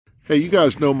Hey, you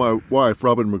guys know my wife,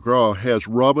 Robin McGraw, has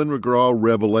Robin McGraw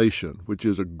Revelation, which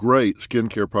is a great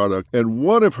skincare product, and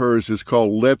one of hers is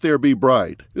called Let There Be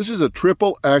Bright. This is a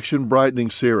triple action brightening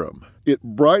serum. It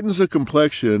brightens the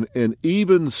complexion and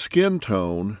evens skin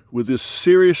tone with this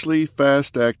seriously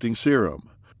fast-acting serum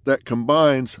that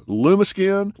combines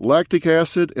Lumiskin, lactic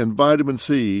acid, and vitamin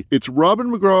C. It's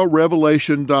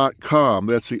RobinMcGrawRevelation.com.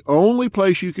 That's the only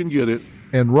place you can get it.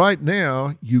 And right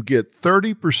now, you get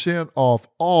 30% off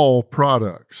all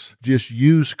products. Just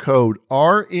use code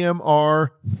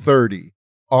RMR30.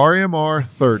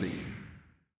 RMR30.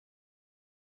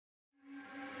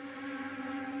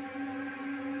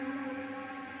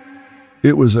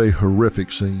 It was a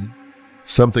horrific scene,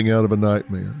 something out of a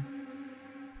nightmare.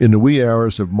 In the wee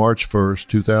hours of March 1st,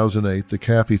 2008, the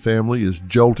Caffey family is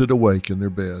jolted awake in their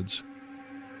beds.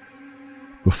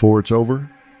 Before it's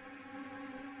over,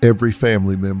 every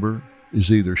family member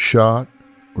is either shot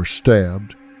or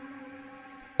stabbed.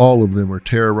 All of them are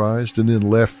terrorized and then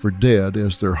left for dead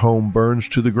as their home burns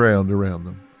to the ground around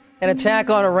them. An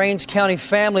attack on a Rains County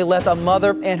family left a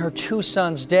mother and her two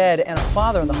sons dead and a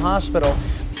father in the hospital.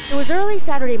 It was early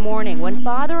Saturday morning when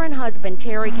father and husband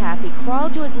Terry Caffey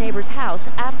crawled to his neighbor's house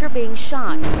after being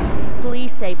shot.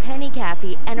 Police say Penny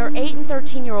Caffey and her 8 and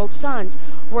 13-year-old sons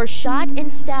were shot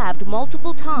and stabbed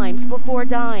multiple times before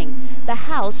dying. The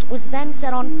house was then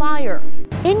set on fire.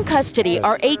 In custody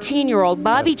are 18-year-old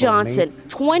Bobby Johnson,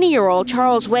 20-year-old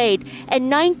Charles Wade,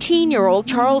 and 19-year-old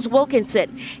Charles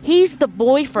Wilkinson. He's the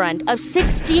boyfriend of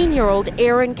 16-year-old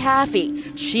Erin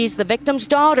Caffey. She's the victim's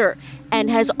daughter and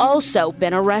has also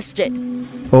been arrested.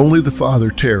 Only the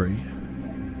father, Terry,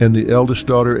 and the eldest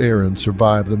daughter, Erin,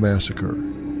 survived the massacre.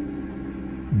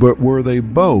 But were they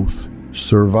both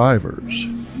survivors?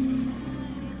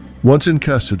 Once in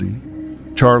custody,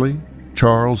 Charlie,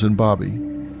 Charles, and Bobby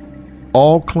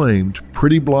all claimed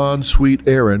pretty blonde, sweet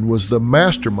Erin was the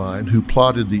mastermind who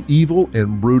plotted the evil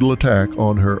and brutal attack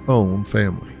on her own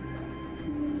family.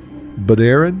 But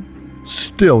Erin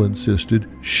still insisted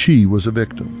she was a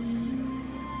victim.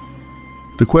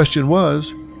 The question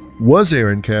was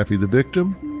Erin Caffey the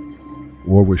victim,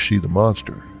 or was she the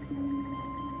monster?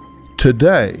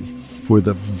 Today, for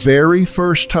the very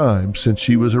first time since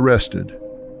she was arrested,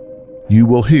 you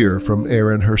will hear from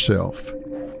Erin herself.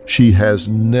 She has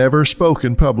never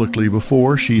spoken publicly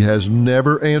before. She has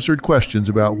never answered questions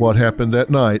about what happened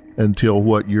that night until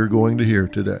what you're going to hear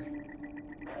today.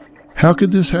 How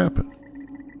could this happen?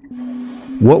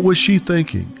 What was she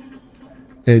thinking?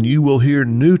 And you will hear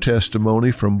new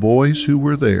testimony from boys who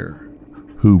were there,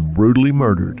 who brutally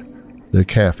murdered the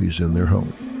Caffeys in their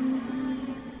home.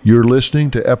 You're listening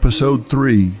to episode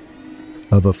 3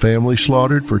 of A Family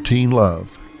Slaughtered for Teen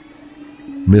Love,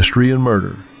 Mystery and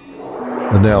Murder,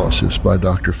 analysis by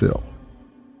Dr. Phil.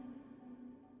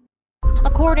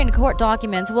 According to court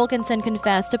documents, Wilkinson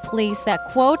confessed to police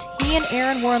that, quote, he and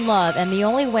Erin were in love and the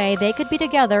only way they could be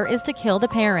together is to kill the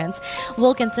parents.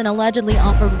 Wilkinson allegedly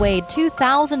offered Wade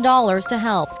 $2,000 to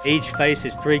help. Each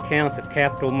faces 3 counts of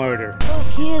capital murder.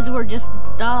 Those kids were just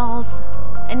dolls,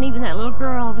 and even that little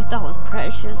girl we thought was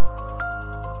precious.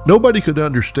 Nobody could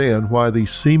understand why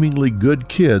these seemingly good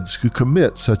kids could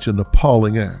commit such an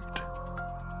appalling act.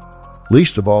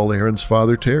 Least of all Erin's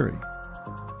father, Terry.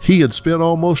 He had spent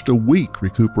almost a week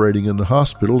recuperating in the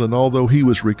hospital, and although he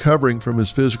was recovering from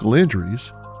his physical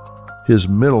injuries, his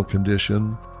mental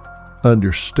condition,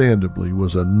 understandably,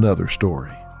 was another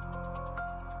story.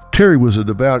 Terry was a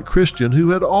devout Christian who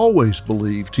had always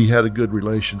believed he had a good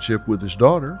relationship with his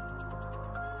daughter.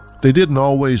 They didn't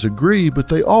always agree, but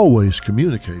they always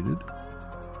communicated.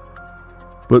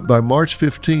 But by March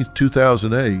 15,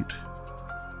 2008,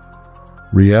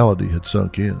 reality had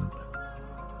sunk in.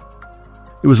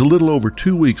 It was a little over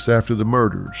 2 weeks after the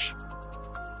murders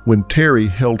when Terry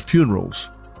held funerals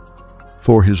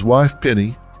for his wife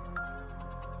Penny,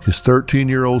 his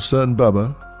 13-year-old son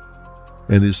Bubba,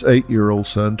 and his 8-year-old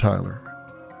son Tyler.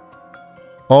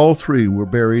 All 3 were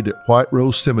buried at White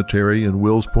Rose Cemetery in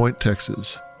Wills Point,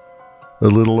 Texas, a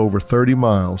little over 30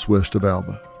 miles west of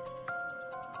Alba.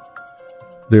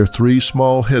 There are 3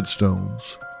 small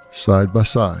headstones, side by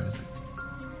side,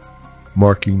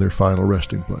 marking their final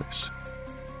resting place.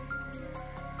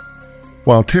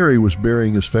 While Terry was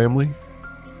burying his family,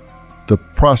 the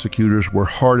prosecutors were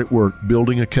hard at work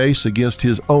building a case against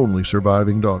his only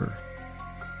surviving daughter.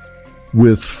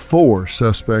 With 4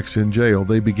 suspects in jail,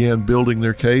 they began building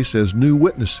their case as new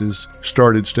witnesses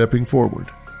started stepping forward.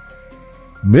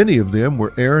 Many of them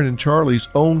were Erin and Charlie's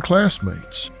own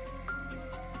classmates.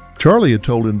 Charlie had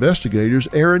told investigators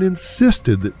Erin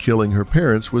insisted that killing her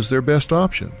parents was their best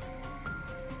option.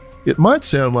 It might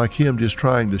sound like him just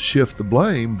trying to shift the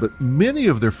blame, but many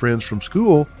of their friends from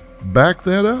school back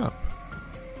that up.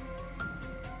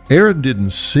 Erin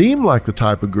didn't seem like the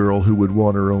type of girl who would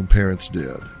want her own parents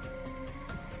dead.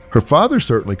 Her father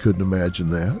certainly couldn't imagine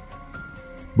that.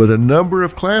 But a number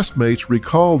of classmates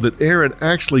recalled that Erin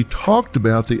actually talked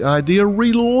about the idea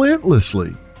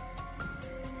relentlessly.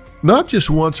 Not just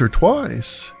once or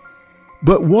twice,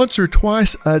 but once or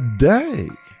twice a day.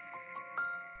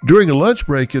 During a lunch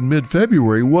break in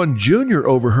mid-February, one junior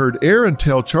overheard Erin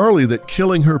tell Charlie that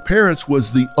killing her parents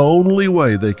was the only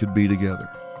way they could be together.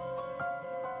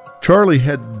 Charlie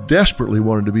had desperately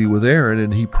wanted to be with Erin,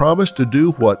 and he promised to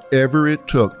do whatever it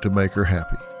took to make her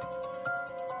happy.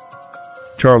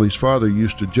 Charlie's father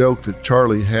used to joke that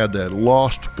Charlie had a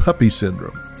lost puppy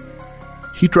syndrome.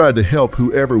 He tried to help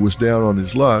whoever was down on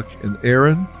his luck, and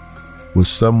Erin was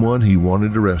someone he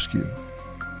wanted to rescue.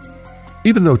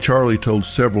 Even though Charlie told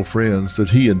several friends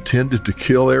that he intended to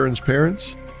kill Erin's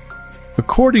parents,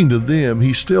 according to them,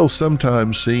 he still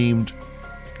sometimes seemed,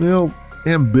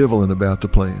 ambivalent about the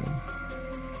plan.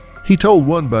 He told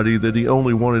one buddy that he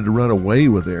only wanted to run away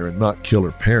with Erin, not kill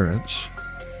her parents.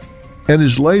 And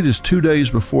as late as 2 days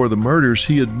before the murders,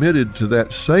 he admitted to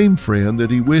that same friend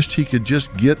that he wished he could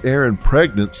just get Erin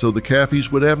pregnant so the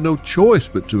Caffeys would have no choice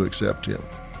but to accept him.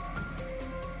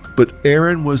 But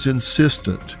Erin was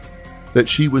insistent that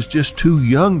she was just too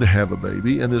young to have a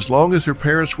baby, and as long as her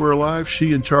parents were alive,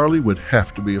 she and Charlie would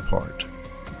have to be apart.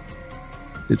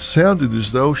 It sounded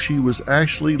as though she was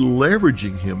actually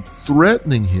leveraging him,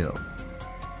 threatening him,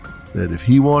 that if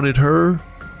he wanted her,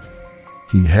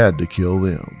 he had to kill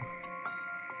them.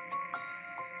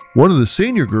 One of the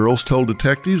senior girls told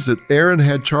detectives that Erin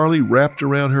had Charlie wrapped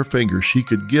around her finger. She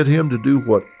could get him to do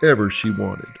whatever she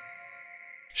wanted.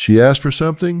 She asked for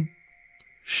something,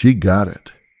 she got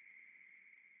it.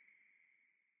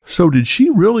 So did she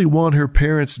really want her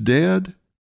parents dead?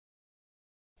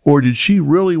 Or did she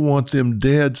really want them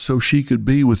dead so she could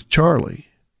be with Charlie?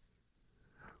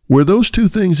 Were those two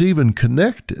things even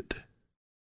connected?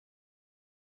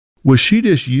 Was she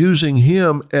just using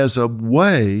him as a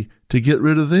way to get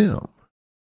rid of them?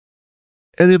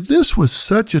 And if this was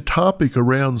such a topic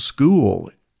around school,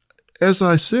 as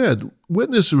I said,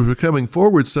 witnesses were coming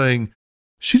forward saying,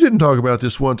 she didn't talk about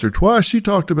this once or twice, she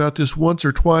talked about this once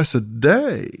or twice a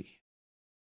day.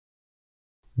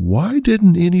 Why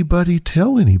didn't anybody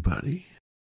tell anybody?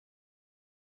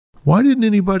 Why didn't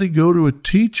anybody go to a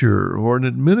teacher or an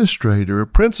administrator, a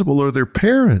principal, or their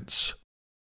parents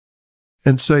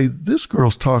and say, this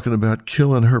girl's talking about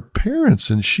killing her parents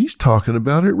and she's talking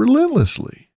about it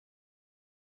relentlessly?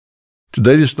 Did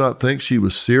they just not think she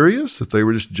was serious, that they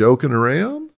were just joking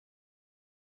around?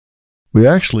 We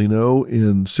actually know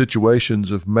in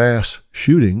situations of mass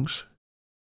shootings,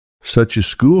 such as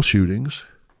school shootings,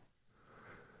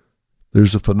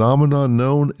 there's a phenomenon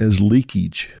known as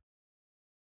leakage.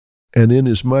 And in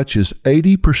as much as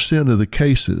 80% of the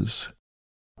cases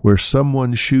where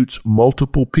someone shoots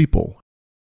multiple people,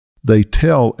 they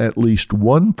tell at least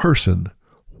one person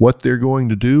what they're going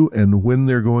to do and when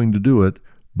they're going to do it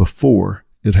before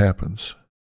it happens.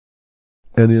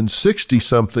 And in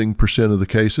 60-something% of the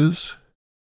cases,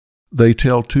 they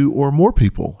tell 2 or more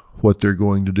people what they're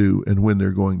going to do and when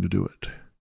they're going to do it.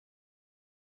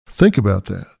 Think about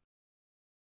that.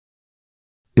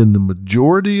 In the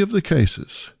majority of the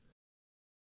cases,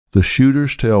 the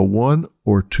shooters tell 1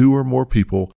 or 2 or more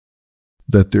people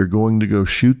that they're going to go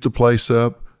shoot the place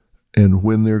up and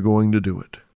when they're going to do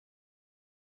it.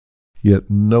 Yet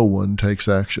no one takes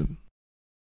action.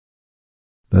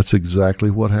 That's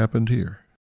exactly what happened here.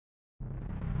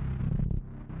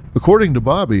 According to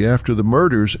Bobby, after the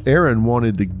murders, Erin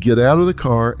wanted to get out of the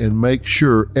car and make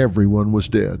sure everyone was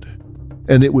dead.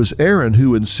 And it was Erin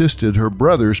who insisted her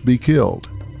brothers be killed.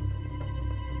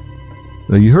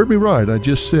 Now, you heard me right. I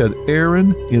just said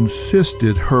Erin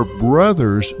insisted her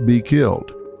brothers be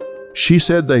killed. She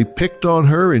said they picked on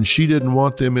her and she didn't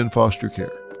want them in foster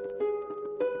care.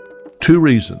 2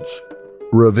 reasons: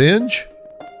 revenge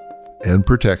and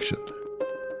protection.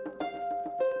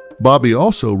 Bobby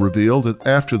also revealed that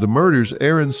after the murders,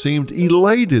 Erin seemed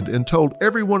elated and told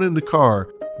everyone in the car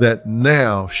that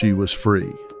now she was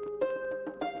free.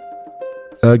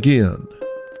 Again,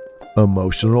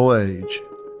 emotional age.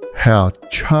 How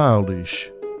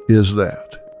childish is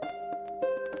that?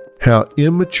 How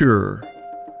immature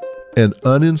and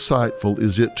uninsightful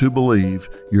is it to believe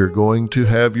you're going to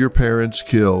have your parents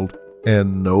killed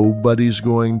and nobody's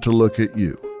going to look at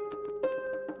you?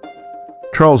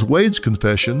 Charles Wade's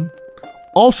confession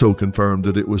also confirmed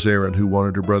that it was Erin who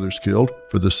wanted her brothers killed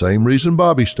for the same reason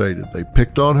Bobby stated. They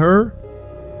picked on her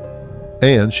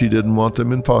and she didn't want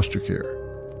them in foster care.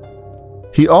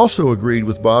 He also agreed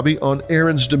with Bobby on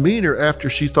Erin's demeanor after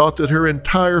she thought that her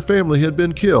entire family had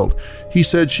been killed. He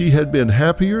said she had been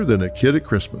happier than a kid at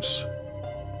Christmas.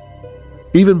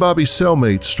 Even Bobby's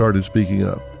cellmates started speaking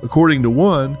up. According to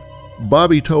one,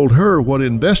 Bobby told her what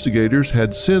investigators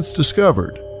had since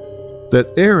discovered,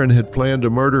 that Erin had planned to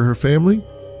murder her family,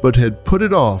 but had put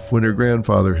it off when her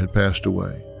grandfather had passed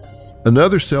away.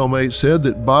 Another cellmate said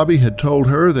that Bobby had told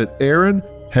her that Erin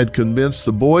had convinced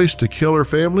the boys to kill her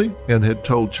family and had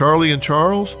told Charlie and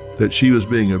Charles that she was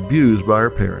being abused by her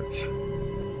parents.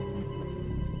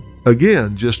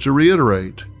 Again, just to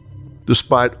reiterate,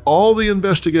 despite all the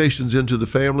investigations into the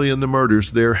family and the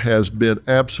murders, there has been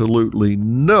absolutely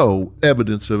no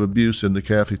evidence of abuse in the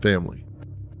Caffey family.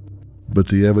 But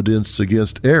the evidence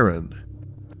against Erin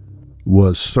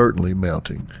was certainly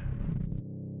mounting.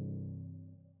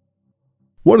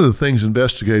 One of the things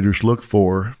investigators look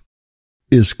for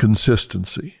is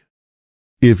consistency.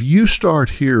 If you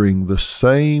start hearing the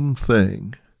same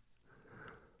thing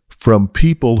from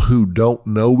people who don't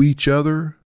know each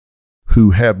other,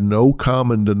 who have no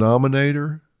common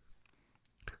denominator,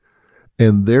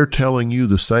 and they're telling you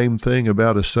the same thing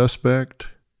about a suspect,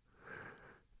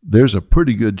 there's a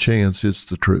pretty good chance it's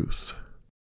the truth.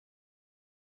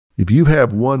 If you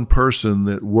have one person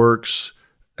that works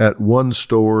at one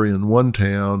store in one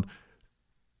town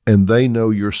and they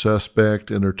know your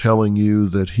suspect and are telling you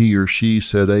that he or she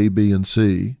said A, B, and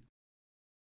C,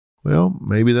 well,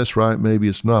 maybe that's right, maybe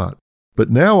it's not. But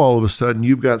now all of a sudden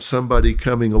you've got somebody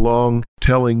coming along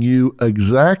telling you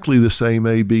exactly the same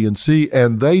A, B, and C,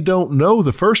 and they don't know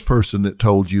the first person that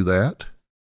told you that.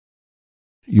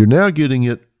 You're now getting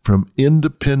it from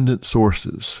independent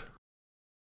sources.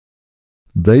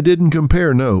 They didn't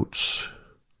compare notes,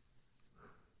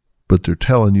 but they're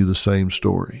telling you the same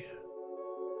story.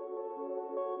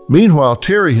 Meanwhile,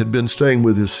 Terry had been staying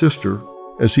with his sister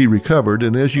as he recovered,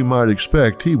 and as you might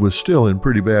expect, he was still in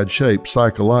pretty bad shape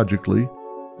psychologically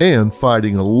and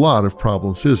fighting a lot of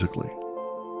problems physically.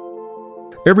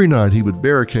 Every night he would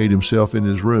barricade himself in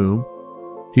his room.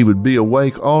 He would be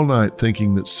awake all night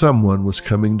thinking that someone was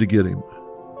coming to get him.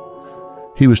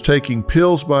 He was taking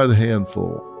pills by the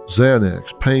handful,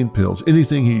 Xanax, pain pills,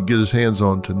 anything he could get his hands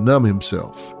on to numb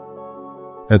himself.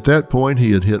 At that point,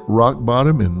 he had hit rock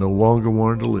bottom and no longer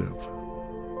wanted to live.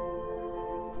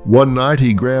 One night,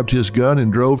 he grabbed his gun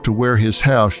and drove to where his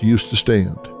house used to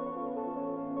stand.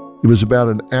 It was about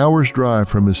an hour's drive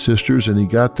from his sister's, and he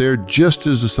got there just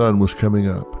as the sun was coming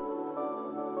up.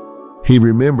 He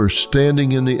remembers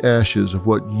standing in the ashes of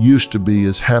what used to be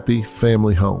his happy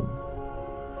family home.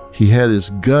 He had his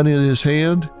gun in his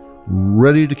hand,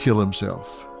 ready to kill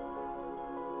himself.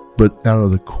 But out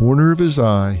of the corner of his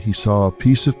eye, he saw a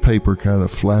piece of paper kind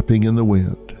of flapping in the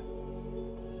wind.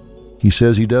 He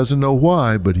says he doesn't know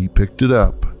why, but he picked it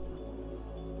up.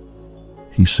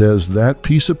 He says that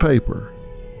piece of paper,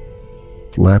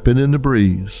 flapping in the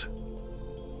breeze,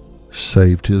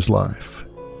 saved his life.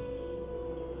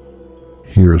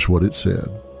 Here's what it said,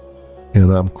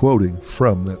 and I'm quoting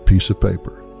from that piece of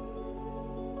paper.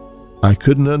 I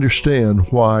couldn't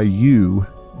understand why you,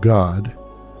 God,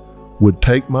 would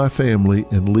take my family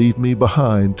and leave me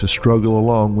behind to struggle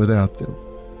along without them.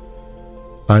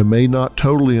 I may not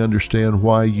totally understand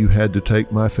why you had to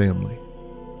take my family.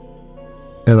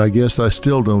 And I guess I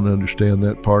still don't understand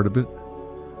that part of it.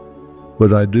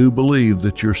 But I do believe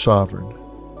that you're sovereign.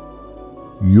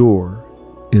 You're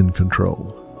in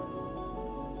control.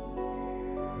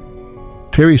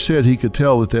 Terry said he could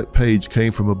tell that that page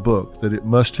came from a book, that it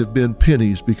must have been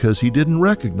Penny's because he didn't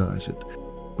recognize it.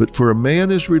 But for a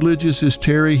man as religious as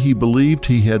Terry, he believed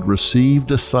he had received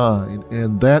a sign,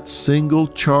 and that single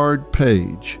charred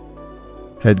page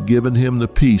had given him the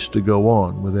peace to go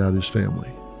on without his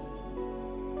family.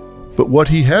 But what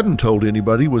he hadn't told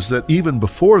anybody was that even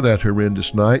before that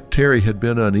horrendous night, Terry had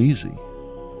been uneasy.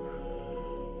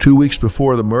 2 weeks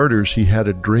before the murders, he had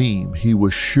a dream. He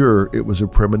was sure it was a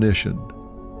premonition.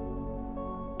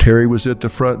 Terry was at the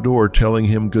front door telling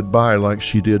him goodbye like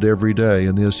she did every day,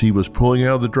 and as he was pulling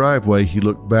out of the driveway, he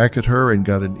looked back at her and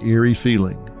got an eerie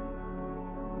feeling.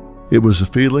 It was a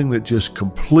feeling that just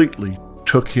completely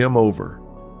took him over,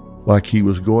 like he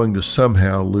was going to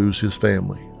somehow lose his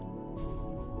family.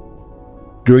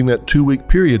 During that 2-week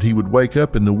period, he would wake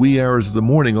up in the wee hours of the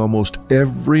morning almost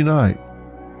every night.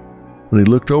 When he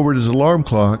looked over at his alarm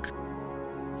clock,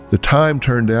 the time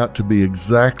turned out to be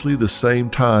exactly the same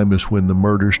time as when the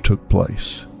murders took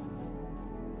place.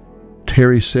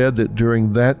 Terry said that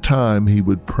during that time he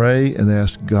would pray and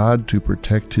ask God to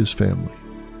protect his family.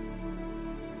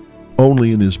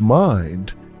 Only in his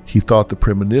mind, He thought the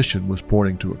premonition was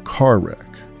pointing to a car wreck.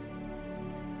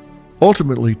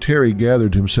 Ultimately, Terry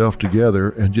gathered himself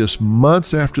together, and just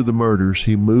months after the murders,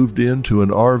 he moved into an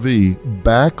RV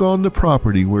back on the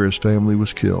property where his family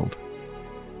was killed.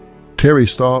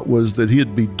 Terry's thought was that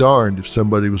he'd be darned if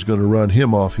somebody was going to run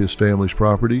him off his family's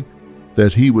property,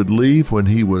 that he would leave when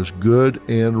he was good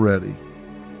and ready.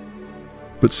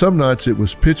 But some nights it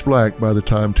was pitch black by the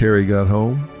time Terry got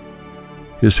home.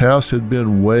 His house had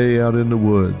been way out in the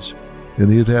woods,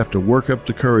 and he'd have to work up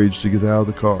the courage to get out of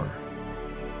the car.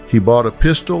 He bought a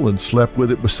pistol and slept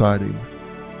with it beside him.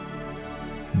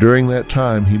 During that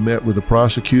time, he met with the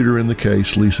prosecutor in the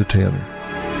case, Lisa Tanner.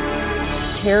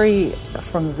 Terry,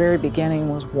 from the very beginning,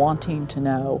 was wanting to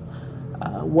know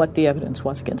what the evidence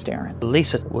was against Aaron.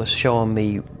 Lisa was showing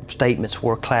me statements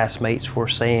where classmates were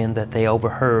saying that they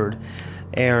overheard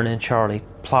Aaron and Charlie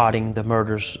plotting the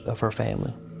murders of her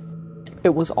family.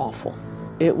 It was awful.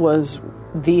 It was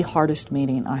the hardest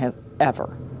meeting I have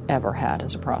ever had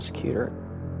as a prosecutor.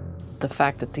 The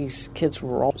fact that these kids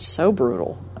were all so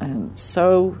brutal and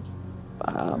so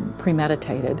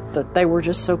premeditated, that they were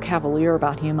just so cavalier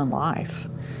about human life,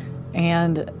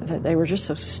 and that they were just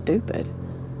so stupid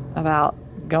about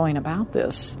going about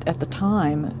this. At the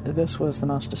time, this was the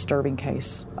most disturbing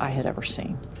case I had ever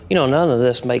seen. You know, none of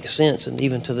this makes sense, and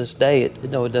even to this day,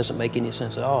 it doesn't make any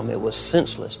sense at all. I mean, it was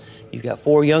senseless. You've got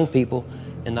 4 young people,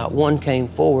 and not one came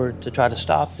forward to try to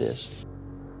stop this.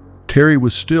 Terry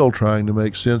was still trying to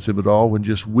make sense of it all when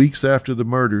just weeks after the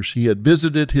murders, he had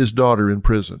visited his daughter in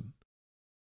prison.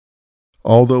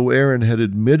 Although Aaron had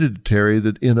admitted to Terry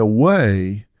that in a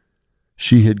way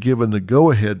she had given the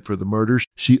go-ahead for the murders,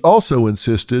 she also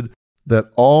insisted that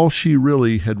all she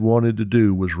really had wanted to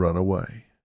do was run away.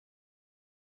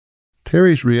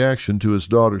 Terry's reaction to his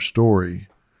daughter's story,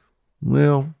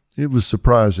 well, it was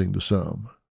surprising to some.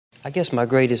 I guess my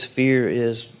greatest fear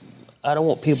is I don't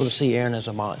want people to see Aaron as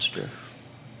a monster.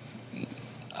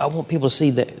 I want people to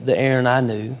see the Aaron I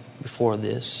knew before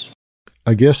this.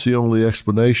 I guess the only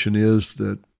explanation is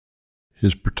that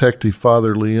his protective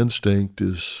fatherly instinct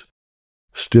is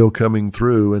still coming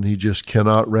through, and he just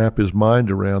cannot wrap his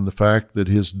mind around the fact that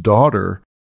his daughter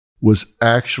was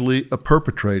actually a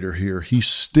perpetrator here. He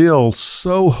still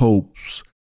so hopes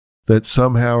that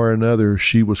somehow or another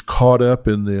she was caught up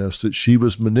in this, that she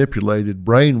was manipulated,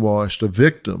 brainwashed, a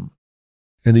victim,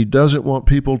 and he doesn't want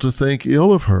people to think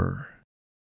ill of her.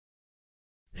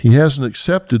 He hasn't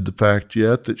accepted the fact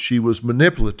yet that she was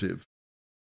manipulative,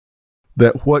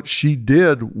 that what she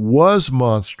did was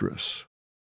monstrous.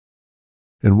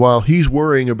 And while he's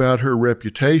worrying about her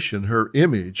reputation, her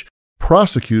image,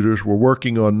 prosecutors were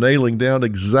working on nailing down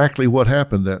exactly what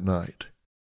happened that night.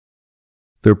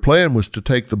 Their plan was to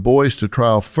take the boys to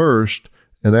trial first,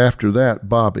 and after that,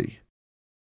 Bobby.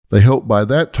 They hoped by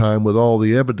that time, with all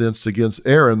the evidence against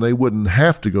Aaron, they wouldn't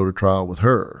have to go to trial with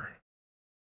her.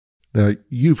 Now,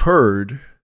 you've heard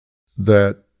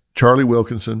that Charlie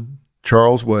Wilkinson,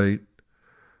 Charles Waite,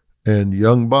 and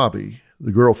young Bobby,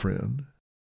 the girlfriend,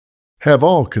 have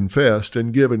all confessed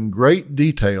and given great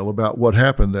detail about what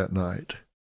happened that night.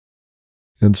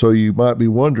 And so you might be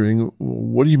wondering,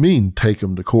 what do you mean, take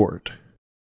them to court?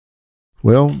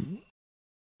 Well,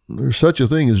 there's such a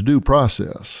thing as due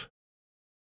process.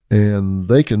 And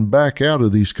they can back out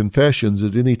of these confessions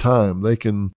at any time. They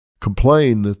can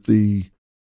complain that the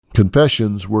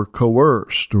confessions were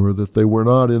coerced or that they were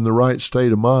not in the right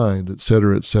state of mind,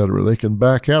 etc., etc. They can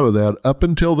back out of that up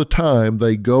until the time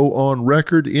they go on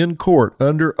record in court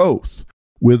under oath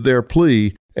with their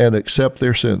plea and accept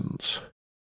their sentence.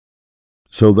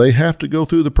 So they have to go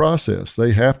through the process.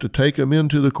 They have to take them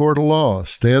into the court of law,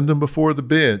 stand them before the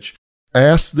bench,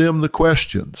 ask them the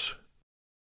questions.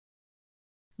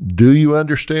 Do you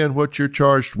understand what you're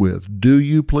charged with? Do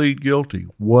you plead guilty?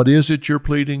 What is it you're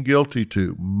pleading guilty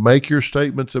to? Make your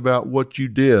statements about what you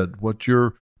did, what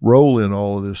your role in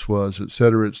all of this was,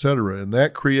 etc., etc. And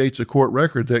that creates a court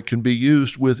record that can be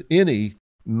used with any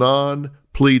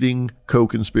non-pleading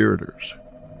co-conspirators.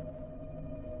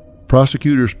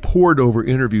 Prosecutors pored over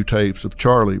interview tapes of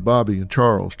Charlie, Bobby, and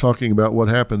Charles talking about what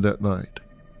happened that night.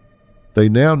 They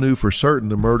now knew for certain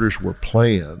the murders were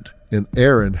planned, and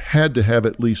Aaron had to have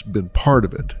at least been part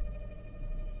of it.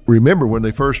 Remember, when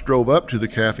they first drove up to the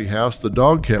Caffey house, the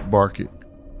dog kept barking.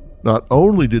 Not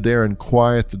only did Aaron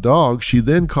quiet the dog, she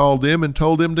then called him and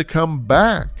told him to come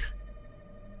back.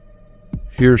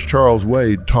 Here's Charles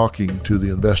Wade talking to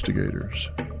the investigators.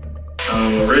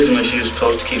 Originally she was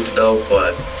supposed to keep the dog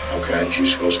quiet. Okay, she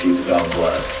was supposed to keep the dog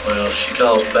quiet. Well, she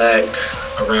calls back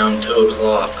around 2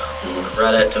 o'clock,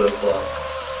 right at 2 o'clock.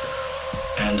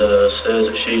 And says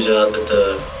that she's out at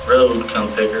the road to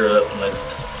come pick her up,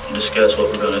 and and discuss what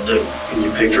we're going to do. When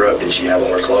you picked her up, did she have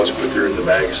all her clothes with her in the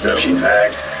bag of stuff she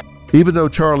packed? Even though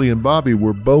Charlie and Bobby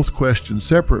were both questioned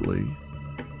separately,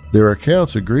 their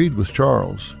accounts agreed with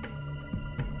Charles.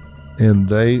 And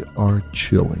they are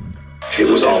chilling. It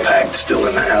was all packed still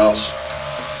in the house?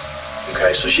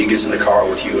 Okay, so she gets in the car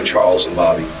with you and Charles and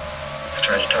Bobby. I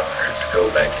tried to talk her to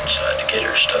go back inside to get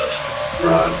her stuff.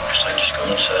 Right. Just go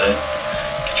inside,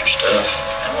 get your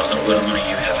stuff, and what little bit of money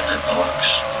you have in that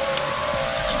box,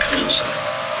 and then come inside.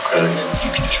 Okay. And then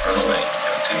you can just run away.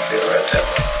 Everything will be all right that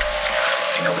way.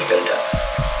 Ain't nobody got to die.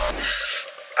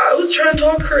 I was trying to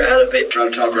talk her out of it.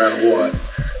 Trying to talk her out of what?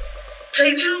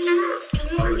 Changing her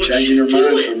mind. Changing her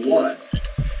mind from what?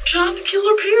 Trying to kill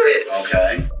her parents.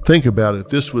 Okay. Think about it.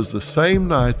 This was the same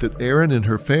night that Erin and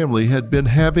her family had been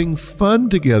having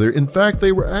fun together. In fact,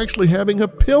 they were actually having a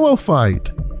pillow fight.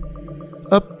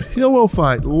 A pillow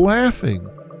fight, laughing,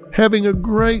 having a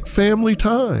great family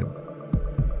time.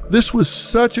 This was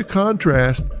such a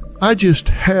contrast, I just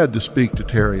had to speak to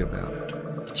Terry about it.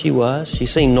 She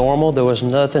seemed normal. There was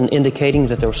nothing indicating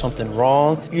that there was something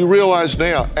wrong. You realize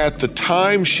now, at the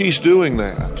time she's doing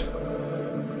that,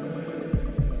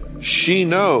 she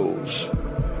knows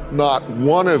not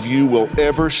one of you will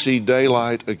ever see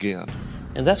daylight again.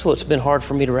 And that's what's been hard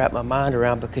for me to wrap my mind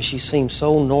around, because she seemed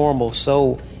so normal,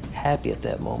 so happy at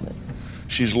that moment.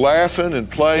 She's laughing and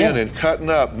playing and cutting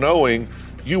up, knowing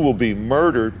you will be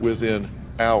murdered within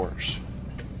hours.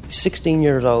 16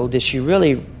 years old, does she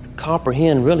really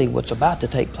comprehend really what's about to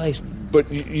take place?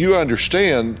 But you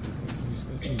understand,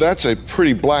 that's a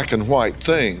pretty black and white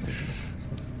thing.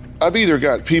 I've either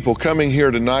got people coming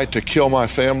here tonight to kill my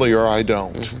family or I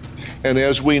don't. Mm-hmm. And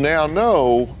as we now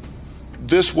know,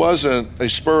 this wasn't a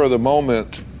spur of the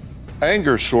moment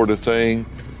anger sort of thing.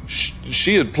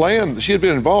 She had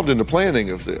been involved in the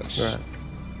planning of this. Right.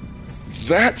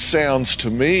 That sounds to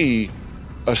me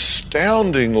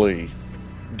astoundingly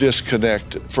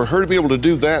disconnected. For her to be able to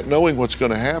do that knowing what's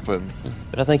going to happen.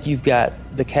 But I think you've got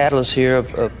the catalyst here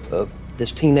of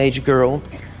this teenage girl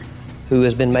who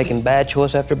has been making bad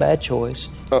choice after bad choice.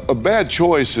 A bad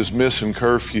choice is missing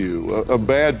curfew. A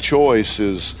bad choice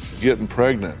is getting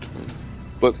pregnant.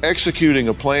 But executing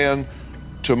a plan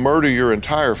to murder your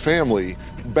entire family,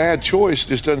 bad choice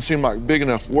just doesn't seem like big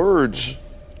enough words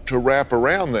to wrap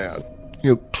around that. You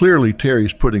know, clearly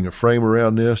Terry's putting a frame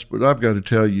around this, but I've got to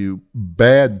tell you,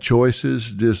 bad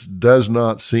choices just does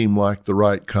not seem like the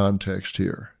right context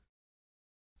here.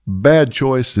 Bad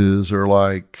choices are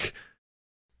like,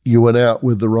 you went out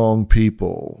with the wrong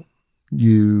people.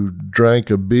 You drank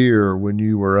a beer when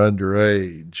you were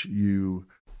underage. You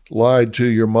lied to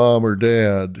your mom or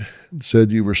dad and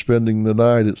said you were spending the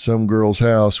night at some girl's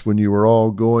house when you were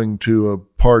all going to a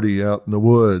party out in the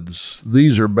woods.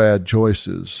 These are bad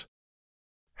choices.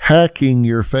 Hacking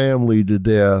your family to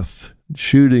death,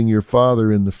 shooting your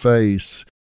father in the face,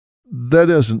 that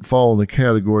doesn't fall in the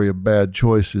category of bad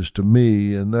choices to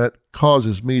me, and that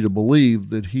causes me to believe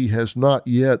that he has not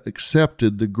yet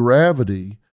accepted the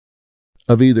gravity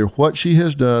of either what she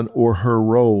has done or her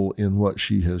role in what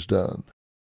she has done.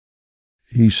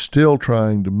 He's still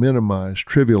trying to minimize,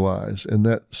 trivialize, and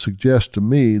that suggests to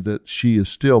me that she is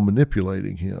still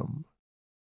manipulating him.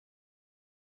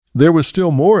 There was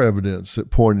still more evidence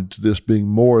that pointed to this being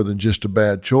more than just a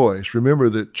bad choice. Remember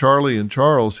that Charlie and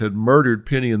Charles had murdered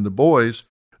Penny and the boys.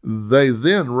 They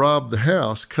then robbed the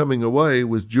house, coming away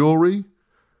with jewelry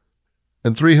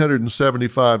and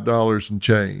 $375 and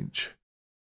change.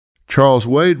 Charles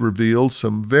Wade revealed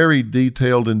some very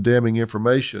detailed and damning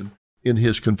information in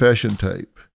his confession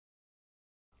tape.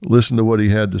 Listen to what he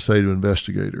had to say to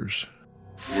investigators.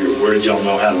 Where did y'all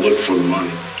know how to look for the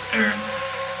money? Erin.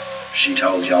 She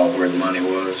told y'all where the money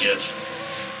was? Yes.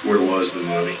 Where was the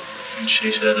money? And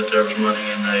she said that there was money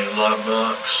in a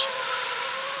lockbox.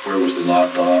 Where was the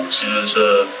lockbox? It was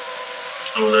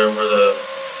over there where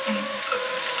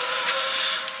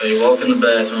you walk in the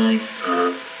bathroom,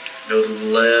 go to the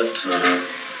left, you're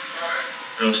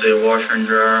going to see a washer and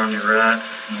dryer on your right,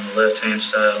 and on the left-hand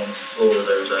side on the floor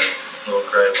there's a little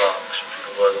gray box.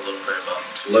 It was a little gray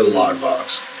box. A little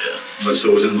lockbox? Yeah. But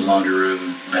so it was in the laundry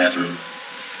room, bathroom?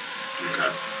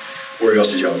 Okay. Where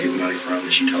else did y'all get money from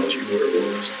that she told you where it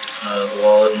was? The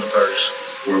wallet and the purse.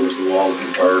 Where was the wallet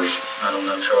and the purse? I don't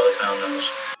know. Charlie found those.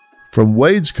 From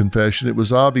Wade's confession, it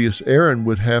was obvious Erin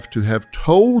would have to have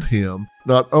told him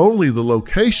not only the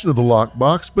location of the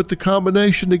lockbox, but the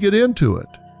combination to get into it.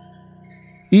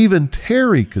 Even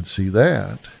Terry could see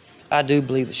that. I do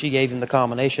believe that she gave him the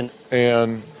combination.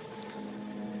 And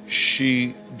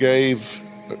she gave,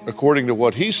 according to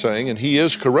what he's saying, and he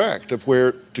is correct, of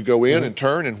where to go in and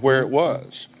turn and where it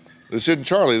was. This isn't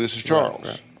Charlie, this is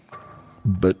Charles.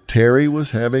 But Terry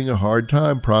was having a hard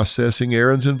time processing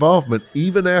Aaron's involvement,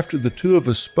 even after the two of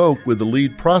us spoke with the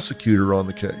lead prosecutor on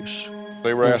the case.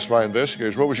 They were asked by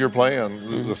investigators, what was your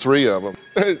plan? The three of them.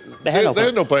 They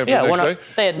had no plan for the next day.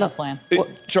 They had no plan.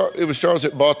 It was Charles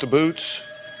that bought the boots?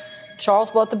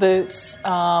 Charles bought the boots.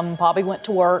 Bobby went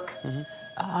to work.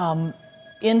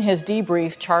 In his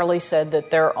debrief, Charlie said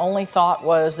that their only thought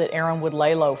was that Aaron would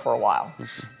lay low for a while.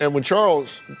 And when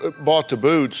Charles bought the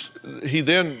boots, he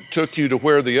then took you to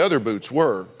where the other boots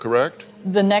were, correct?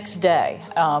 The next day.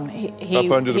 Up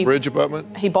under the bridge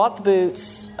abutment? He bought the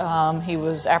boots. He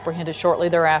was apprehended shortly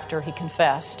thereafter. He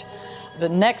confessed. The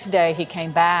next day, he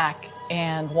came back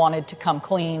and wanted to come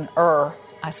cleaner,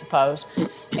 I suppose.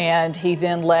 And he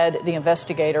then led the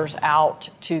investigators out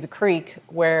to the creek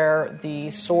where the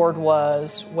sword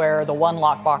was, where the one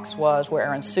lockbox was, where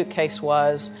Aaron's suitcase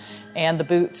was, and the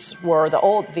boots were,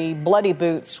 the bloody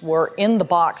boots were in the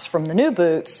box from the new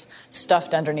boots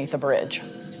stuffed underneath the bridge.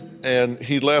 And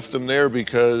he left them there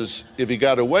because if he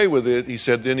got away with it, he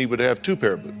said then he would have two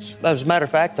pair of boots. As a matter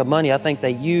of fact, the money I think he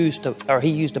used to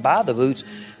buy the boots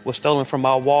was stolen from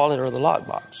my wallet or the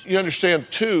lockbox. You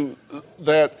understand, too,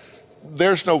 that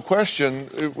there's no question,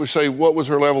 if we say what was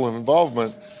her level of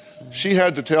involvement, she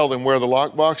had to tell them where the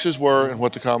lockboxes were and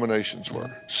what the combinations were.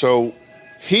 So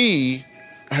he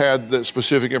had the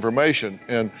specific information.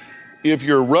 And if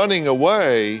you're running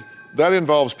away, that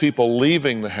involves people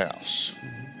leaving the house.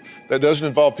 That doesn't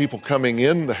involve people coming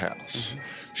in the house.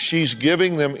 She's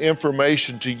giving them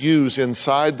information to use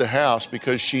inside the house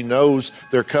because she knows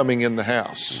they're coming in the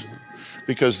house.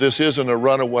 Because this isn't a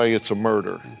runaway, it's a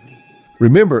murder.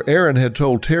 Remember, Aaron had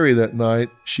told Terry that night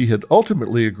she had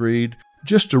ultimately agreed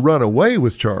just to run away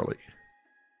with Charlie.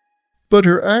 But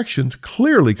her actions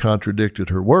clearly contradicted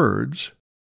her words.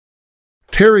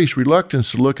 Terry's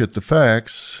reluctance to look at the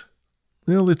facts,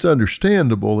 well, it's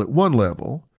understandable at one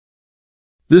level.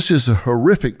 This is a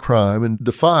horrific crime and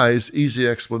defies easy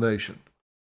explanation.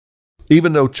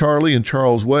 Even though Charlie and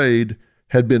Charles Wade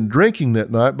had been drinking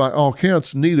that night, by all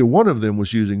counts, neither one of them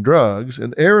was using drugs,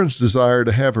 and Aaron's desire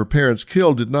to have her parents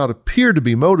killed did not appear to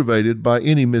be motivated by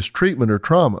any mistreatment or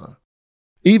trauma.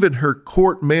 Even her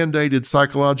court-mandated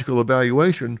psychological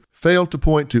evaluation failed to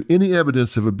point to any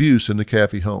evidence of abuse in the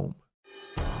Caffey home.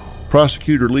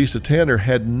 Prosecutor Lisa Tanner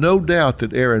had no doubt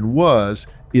that Aaron was,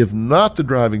 if not the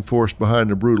driving force behind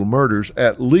the brutal murders,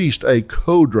 at least a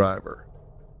co-driver.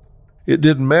 It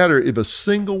didn't matter if a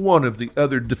single one of the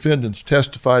other defendants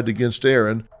testified against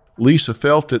Aaron. Lisa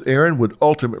felt that Aaron would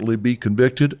ultimately be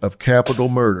convicted of capital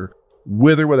murder,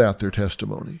 with or without their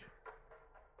testimony.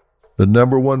 The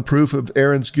number one proof of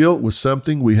Aaron's guilt was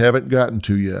something we haven't gotten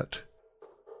to yet,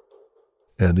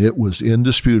 and it was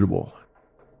indisputable.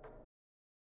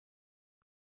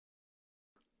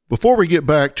 Before we get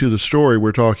back to the story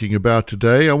we're talking about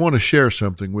today, I want to share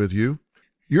something with you.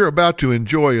 You're about to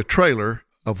enjoy a trailer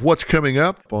of what's coming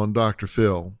up on Dr.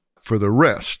 Phil for the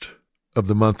rest of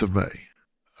the month of May.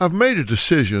 I've made a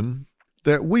decision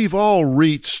that we've all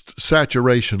reached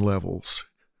saturation levels,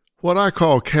 what I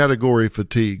call category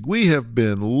fatigue. We have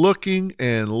been looking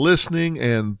and listening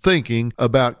and thinking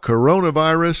about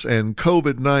coronavirus and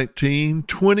COVID-19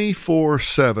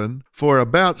 24/7 for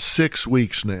about 6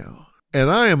 weeks now. And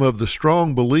I am of the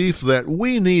strong belief that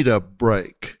we need a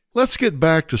break. Let's get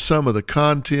back to some of the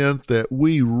content that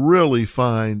we really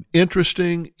find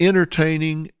interesting,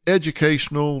 entertaining,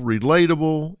 educational,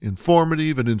 relatable,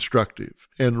 informative, and instructive.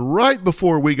 And right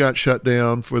before we got shut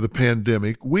down for the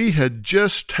pandemic, we had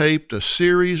just taped a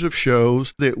series of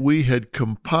shows that we had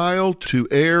compiled to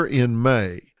air in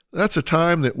May. That's a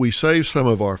time that we save some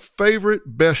of our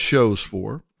favorite, best shows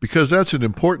for, because that's an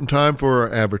important time for our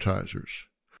advertisers.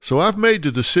 So I've made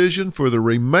the decision for the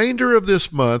remainder of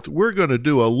this month, we're going to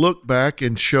do a look back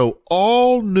and show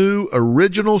all new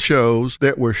original shows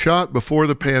that were shot before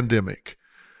the pandemic.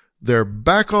 They're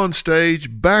back on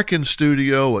stage, back in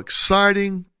studio,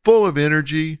 exciting, full of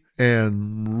energy,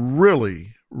 and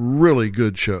really, really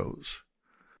good shows.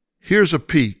 Here's a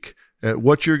peek at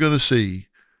what you're going to see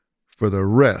for the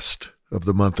rest of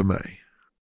the month of May.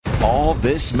 All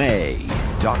this May,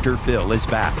 Dr. Phil is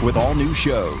back with all new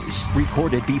shows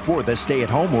recorded before the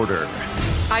stay-at-home order.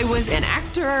 I was an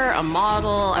actor, a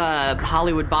model, a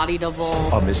Hollywood body double.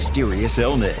 A mysterious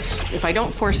illness. If I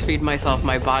don't force feed myself,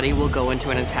 my body will go into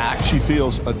an attack. She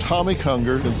feels atomic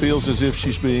hunger and feels as if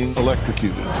she's being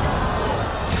electrocuted.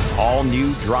 All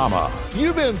new drama.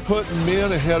 You've been putting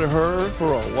men ahead of her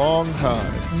for a long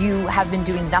time. You have been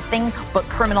doing nothing but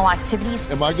criminal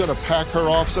activities. Am I going to pack her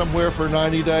off somewhere for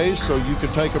 90 days so you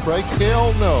can take a break?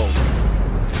 Hell no.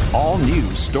 All all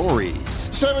news stories.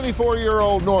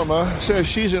 74-year-old Norma says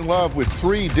she's in love with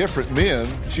 3 different men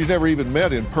she's never even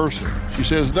met in person. She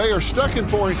says they are stuck in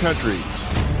foreign countries.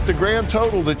 The grand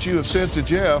total that you have sent to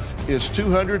Jeff is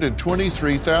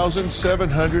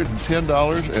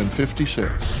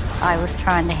 $223,710.50. I was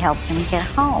trying to help him get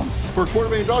home. For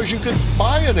 $250,000, you could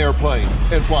buy an airplane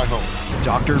and fly home.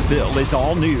 Dr. Phil is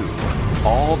all new,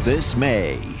 all this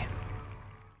May.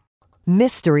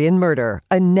 Mystery and Murder,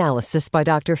 analysis by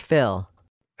Dr. Phil.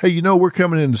 Hey, you know, we're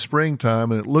coming into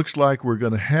springtime, and it looks like we're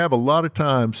going to have a lot of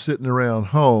time sitting around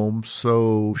home,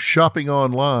 so shopping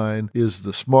online is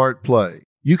the smart play.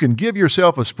 You can give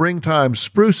yourself a springtime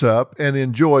spruce up and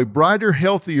enjoy brighter,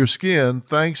 healthier skin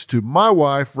thanks to my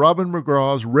wife, Robin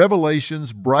McGraw's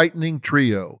Revelations Brightening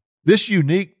Trio. This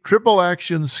unique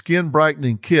triple-action skin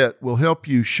brightening kit will help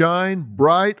you shine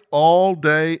bright all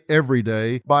day, every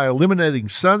day by eliminating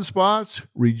sunspots,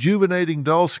 rejuvenating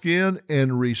dull skin,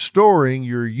 and restoring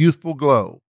your youthful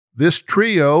glow. This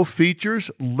trio features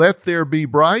Let There Be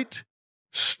Bright,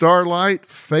 Starlight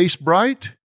Face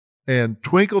Bright, and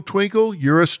Twinkle Twinkle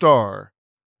You're a Star.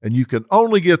 And you can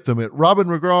only get them at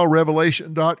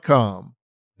RobinMcGrawRevelation.com.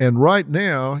 And right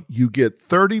now, you get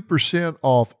 30%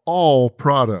 off all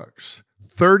products.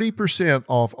 30%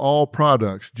 off all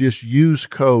products. Just use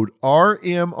code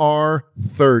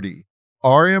RMR30.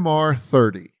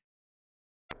 RMR30.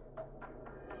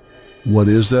 What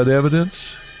is that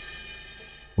evidence?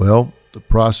 Well, the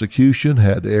prosecution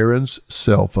had Aaron's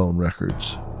cell phone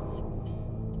records.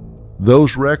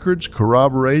 Those records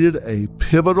corroborated a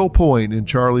pivotal point in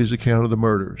Charlie's account of the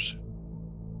murders.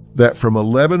 That from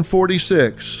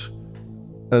 11:46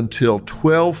 until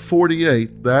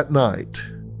 12:48 that night,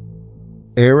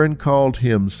 Aaron called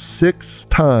him 6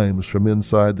 times from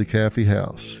inside the Caffey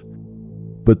house.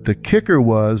 But the kicker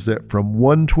was that from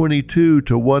 1:22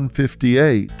 to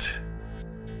 1:58,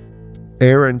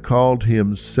 Aaron called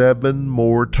him 7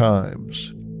 more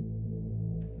times.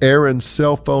 Aaron's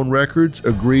cell phone records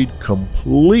agreed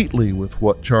completely with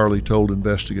what Charlie told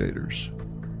investigators.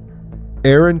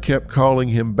 Aaron kept calling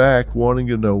him back, wanting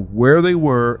to know where they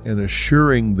were and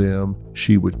assuring them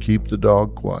she would keep the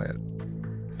dog quiet.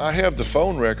 I have the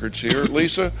phone records here,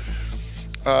 Lisa.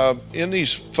 In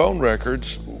these phone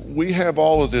records, we have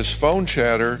all of this phone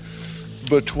chatter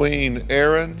between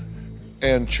Aaron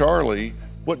and Charlie.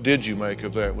 What did you make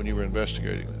of that when you were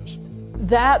investigating this?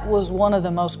 That was one of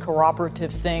the most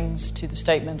corroborative things to the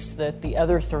statements that the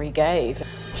other 3 gave.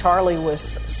 Charlie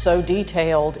was so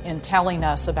detailed in telling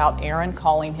us about Aaron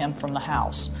calling him from the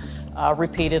house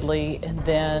repeatedly, and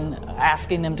then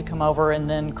asking them to come over, and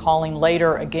then calling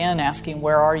later again asking,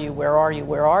 where are you, where are you,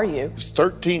 where are you?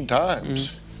 13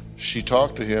 times she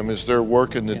talked to him as they're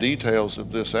working the details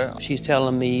of this out. She's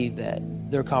telling me that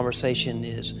their conversation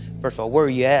is, first of all, where are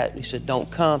you at? He said,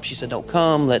 don't come. She said, don't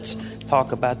come. Let's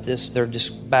talk about this. They're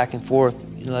just back and forth.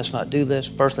 Let's not do this.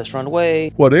 First, let's run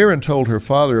away. What Aaron told her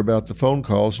father about the phone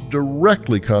calls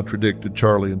directly contradicted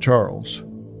Charlie and Charles.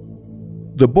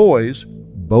 The boys,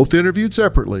 both interviewed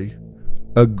separately,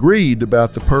 agreed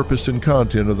about the purpose and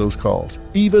content of those calls,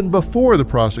 even before the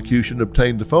prosecution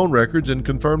obtained the phone records and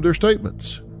confirmed their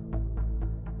statements.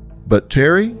 But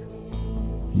Terry,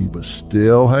 he was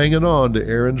still hanging on to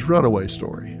Aaron's runaway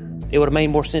story. It would have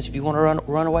made more sense if you want to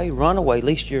run away. Run away. At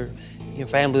least your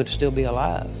family would still be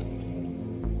alive.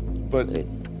 But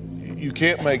you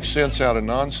can't make sense out of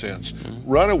nonsense.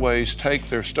 Runaways take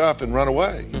their stuff and run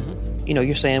away. You know,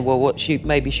 you're saying, well,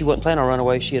 maybe she wasn't planning on running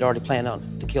away. She had already planned on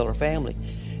to kill her family.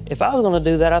 If I was going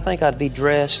to do that, I think I'd be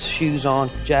dressed, shoes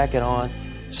on, jacket on,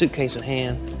 suitcase in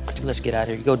hand. Let's get out of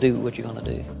here. Go do what you're going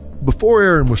to do. Before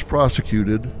Aaron was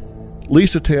prosecuted,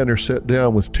 Lisa Tanner sat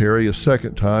down with Terry a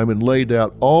second time and laid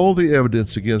out all the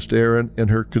evidence against Aaron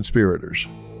and her conspirators.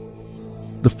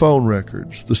 The phone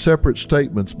records, the separate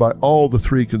statements by all the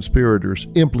 3 conspirators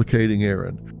implicating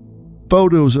Aaron,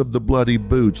 photos of the bloody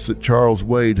boots that Charles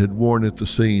Wade had worn at the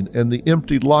scene, and the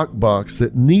empty lockbox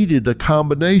that needed a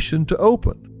combination to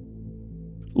open.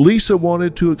 Lisa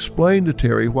wanted to explain to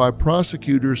Terry why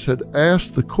prosecutors had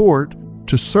asked the court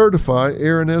to certify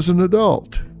Aaron as an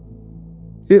adult.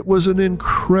 It was an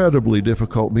incredibly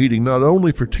difficult meeting, not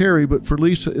only for Terry, but for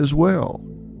Lisa as well.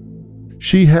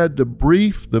 She had to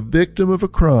brief the victim of a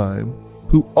crime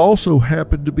who also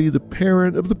happened to be the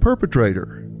parent of the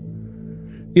perpetrator.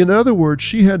 In other words,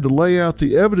 she had to lay out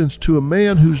the evidence to a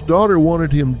man whose daughter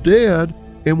wanted him dead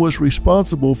and was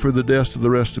responsible for the deaths of the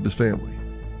rest of his family.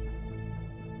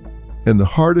 And the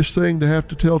hardest thing to have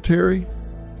to tell Terry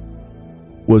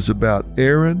was about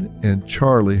Aaron and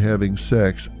Charlie having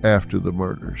sex after the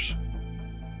murders.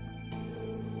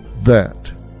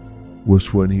 That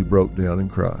was when he broke down and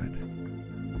cried.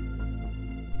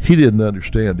 He didn't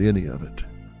understand any of it.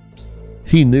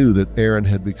 He knew that Erin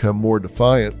had become more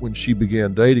defiant when she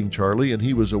began dating Charlie, and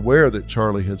he was aware that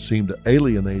Charlie had seemed to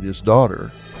alienate his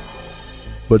daughter.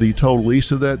 But he told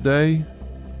Lisa that day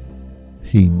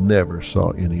he never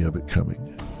saw any of it coming.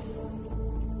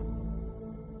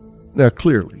 Now,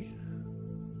 clearly,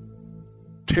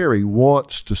 Terry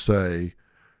wants to say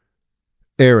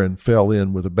Erin fell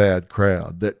in with a bad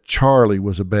crowd, that Charlie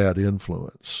was a bad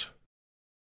influence,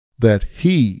 that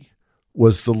he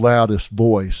was the loudest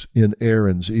voice in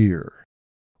Erin's ear,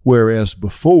 whereas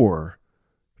before,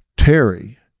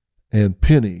 Terry and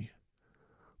Penny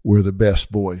were the best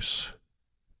voice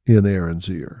in Erin's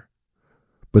ear.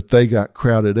 But they got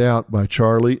crowded out by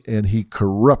Charlie, and he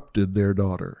corrupted their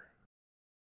daughter.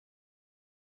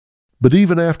 But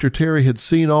even after Terry had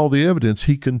seen all the evidence,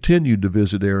 he continued to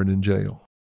visit Erin in jail.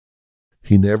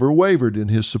 He never wavered in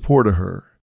his support of her.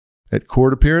 At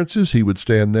court appearances, he would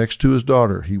stand next to his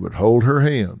daughter. He would hold her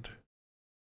hand.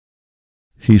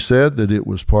 He said that it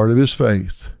was part of his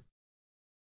faith.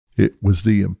 It was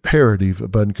the imperative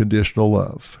of unconditional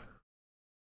love.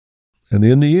 And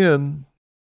in the end,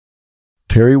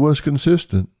 Terry was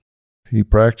consistent. He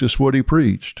practiced what he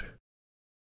preached.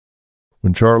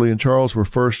 When Charlie and Charles were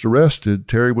first arrested,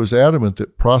 Terry was adamant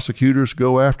that prosecutors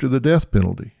go after the death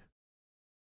penalty.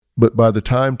 But by the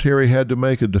time Terry had to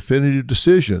make a definitive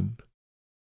decision,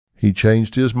 he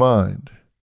changed his mind.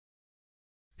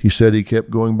 He said he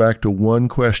kept going back to one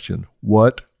question: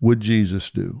 what would Jesus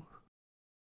do?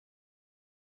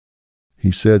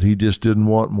 He said he just didn't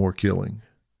want more killing.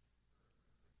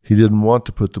 He didn't want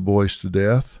to put the boys to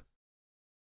death.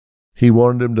 He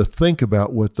wanted them to think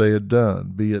about what they had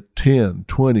done, be it 10,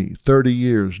 20, 30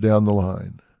 years down the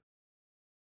line.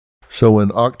 So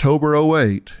in October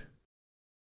 2008,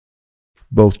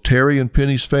 both Terry and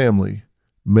Penny's family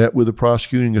met with the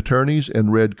prosecuting attorneys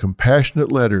and read compassionate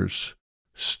letters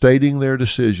stating their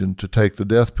decision to take the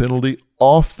death penalty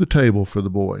off the table for the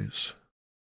boys.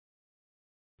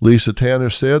 Lisa Tanner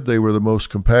said they were the most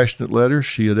compassionate letters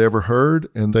she had ever heard,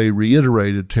 and they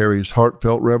reiterated Terry's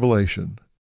heartfelt revelation.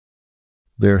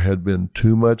 There had been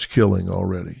too much killing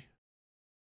already.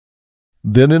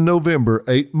 Then in November,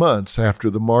 8 months after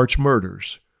the March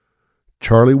murders,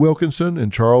 Charlie Wilkinson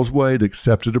and Charles Wade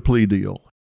accepted a plea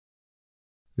deal.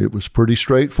 It was pretty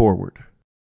straightforward.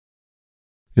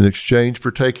 In exchange for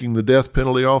taking the death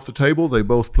penalty off the table, they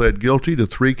both pled guilty to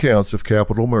 3 counts of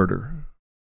capital murder.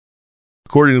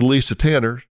 According to Lisa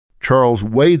Tanner, Charles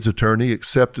Wade's attorney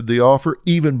accepted the offer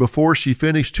even before she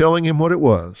finished telling him what it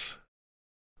was.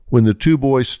 When the 2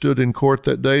 boys stood in court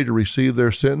that day to receive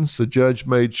their sentence, the judge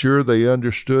made sure they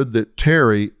understood that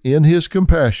Terry, in his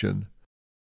compassion,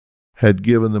 had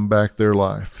given them back their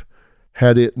life.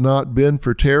 Had it not been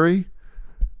for Terry,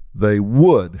 they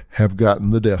would have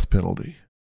gotten the death penalty.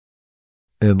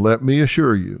 And let me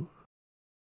assure you,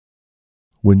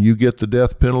 when you get the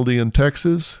death penalty in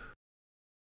Texas,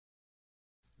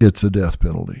 it's a death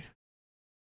penalty.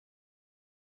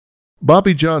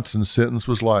 Bobby Johnson's sentence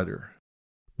was lighter,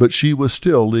 but she was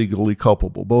still legally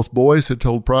culpable. Both boys had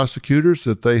told prosecutors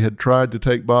that they had tried to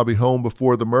take Bobby home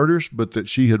before the murders, but that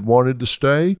she had wanted to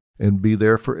stay and be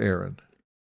there for Erin.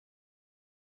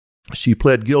 She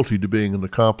pled guilty to being an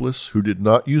accomplice who did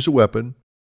not use a weapon,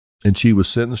 and she was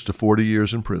sentenced to 40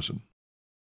 years in prison.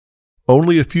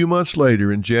 Only a few months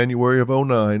later, in January of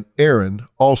 2009, Erin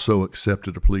also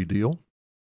accepted a plea deal.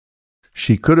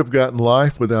 She could have gotten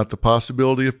life without the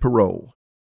possibility of parole,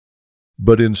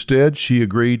 but instead she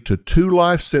agreed to 2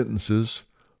 life sentences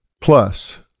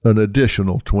plus an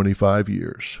additional 25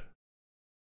 years.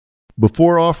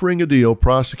 Before offering a deal,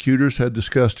 prosecutors had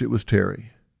discussed it with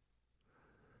Terry.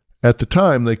 At the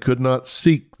time, they could not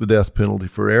seek the death penalty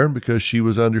for Erin because she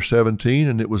was under 17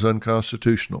 and it was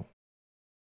unconstitutional.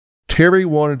 Terry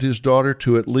wanted his daughter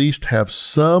to at least have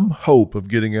some hope of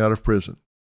getting out of prison.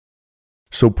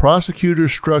 So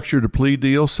prosecutors structured a plea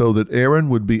deal so that Erin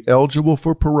would be eligible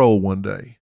for parole one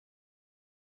day.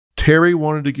 Terry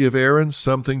wanted to give Erin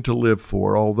something to live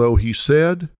for, although he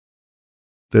said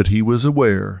that he was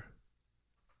aware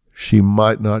she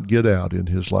might not get out in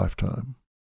his lifetime.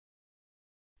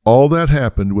 All that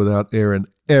happened without Erin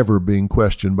ever being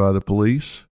questioned by the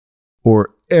police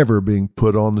or ever being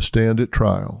put on the stand at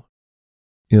trial,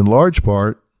 in large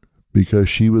part because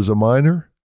she was a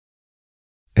minor,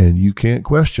 and you can't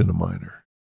question a minor.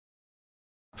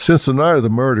 Since the night of the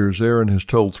murders, Erin has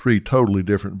told 3 totally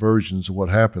different versions of what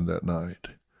happened that night.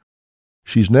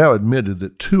 She's now admitted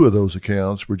that 2 of those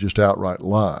accounts were just outright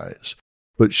lies,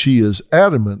 but she is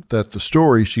adamant that the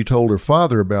story she told her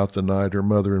father about the night her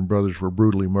mother and brothers were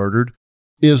brutally murdered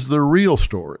is the real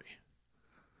story.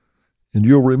 And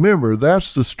you'll remember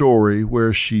that's the story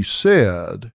where she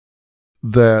said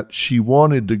that she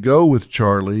wanted to go with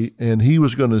Charlie and he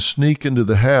was going to sneak into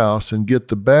the house and get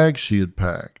the bag she had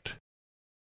packed.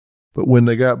 But when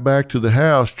they got back to the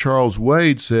house, Charles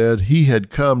Wade said he had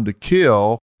come to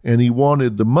kill and he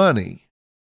wanted the money.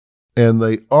 And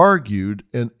they argued,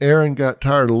 and Erin got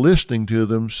tired of listening to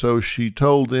them, so she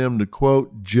told them to,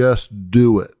 quote, just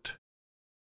do it.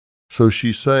 So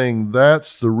she's saying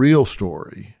that's the real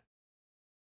story,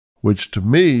 which to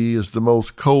me is the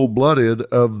most cold-blooded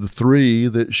of the three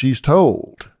that she's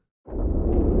told.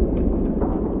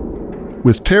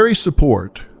 With Terry's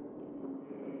support,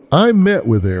 I met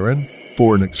with Erin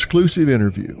for an exclusive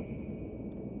interview.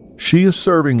 She is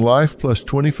serving life plus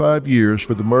 25 years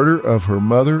for the murder of her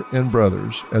mother and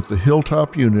brothers at the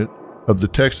Hilltop Unit of the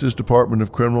Texas Department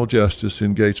of Criminal Justice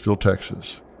in Gatesville,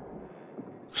 Texas.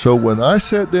 So when I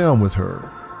sat down with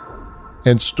her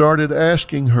and started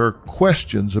asking her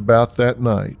questions about that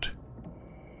night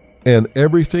and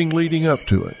everything leading up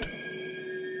to it,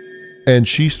 and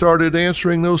she started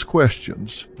answering those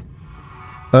questions,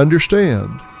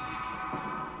 understand,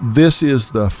 this is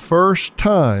the first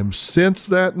time since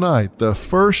that night, the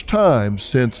first time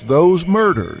since those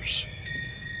murders,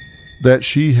 that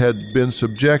she had been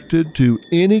subjected to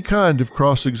any kind of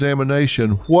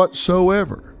cross-examination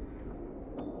whatsoever.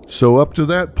 So up to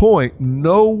that point,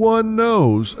 no one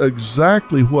knows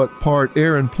exactly what part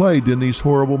Erin played in these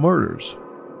horrible murders.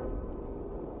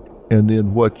 And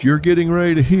in what you're getting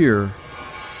ready to hear,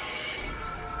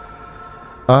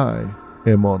 I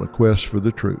am on a quest for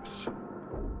the truth.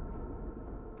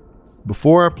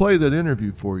 Before I play that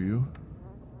interview for you,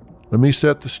 let me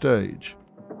set the stage.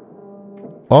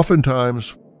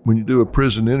 Oftentimes, when you do a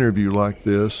prison interview like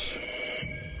this,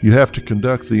 you have to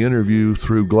conduct the interview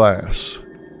through glass.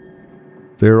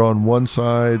 They're on one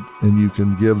side, and you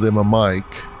can give them a mic,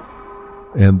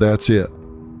 and that's it.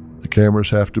 The cameras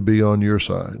have to be on your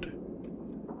side.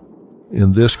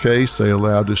 In this case, they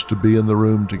allowed us to be in the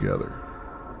room together.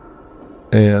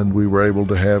 And we were able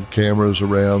to have cameras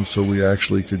around so we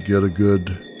actually could get a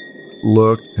good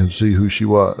look and see who she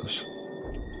was.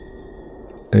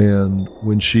 And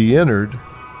when she entered,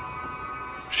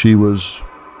 she was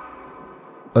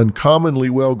uncommonly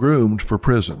well groomed for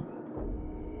prison.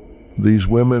 These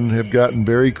women have gotten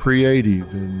very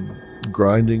creative in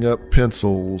grinding up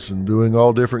pencils and doing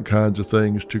all different kinds of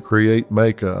things to create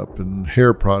makeup and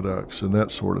hair products and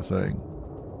that sort of thing.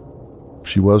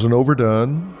 She wasn't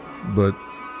overdone, but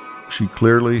she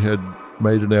clearly had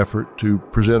made an effort to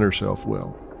present herself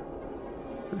well.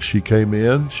 She came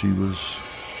in, she was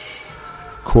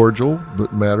cordial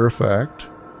but matter of fact.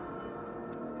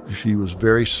 She was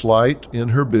very slight in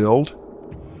her build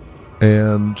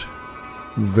and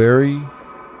very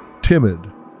timid,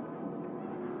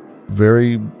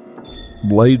 very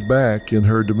laid back in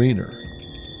her demeanor.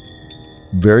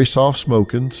 Very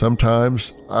soft-spoken.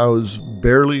 Sometimes I was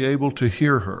barely able to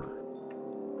hear her.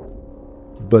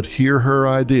 But hear her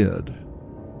I did.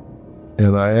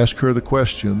 And I asked her the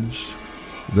questions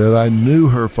that I knew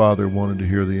her father wanted to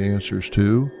hear the answers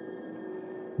to,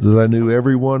 that I knew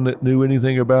everyone that knew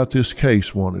anything about this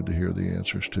case wanted to hear the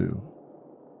answers to.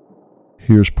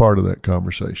 Here's part of that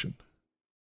conversation.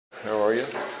 How are you?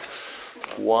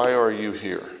 Why are you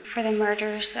here? For the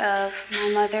murders of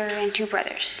my mother and two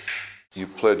brothers. You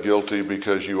pled guilty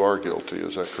because you are guilty,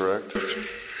 is that correct? Yes, sir.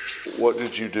 What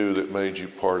did you do that made you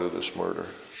part of this murder?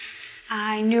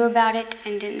 I knew about it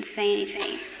and didn't say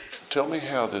anything. Tell me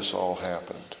how this all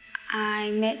happened.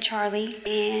 I met Charlie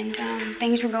and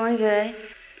things were going good.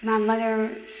 My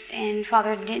mother and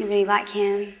father didn't really like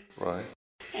him. Right.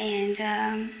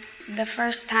 And the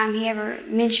first time he ever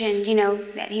mentioned,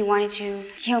 that he wanted to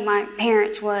kill my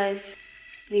parents was,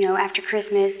 after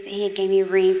Christmas. He had gave me a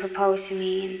ring, proposed to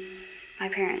me, and my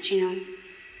parents,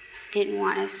 didn't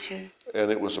want us to. And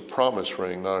it was a promise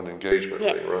ring, not an engagement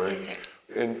ring, right? Yes, sir.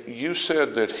 And you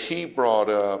said that he brought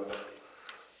up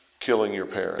killing your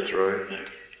parents, right?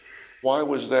 Yes. Why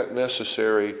was that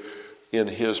necessary in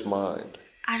his mind?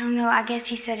 I don't know. I guess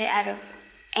he said it out of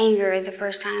anger the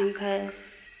first time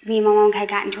because me and my mom had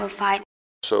gotten into a fight.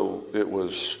 So it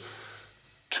was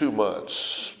 2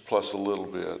 months plus a little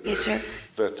bit. Yes, sir.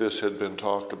 That this had been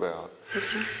talked about. Yes,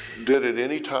 sir. Did at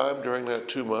any time during that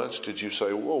 2 months, did you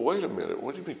say, whoa, wait a minute,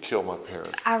 what do you mean kill my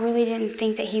parents? I really didn't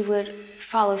think that he would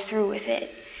follow through with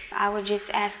it. I would just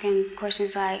ask him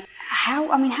questions like,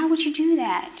 how would you do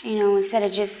that? Instead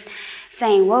of just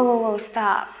saying, whoa,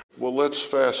 stop. Well, let's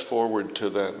fast forward to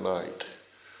that night.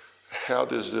 How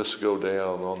does this go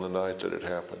down on the night that it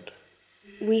happened?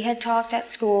 We had talked at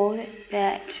school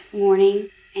that morning,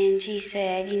 and he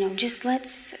said, just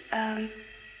let's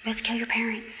let's kill your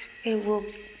parents. It will,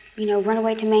 run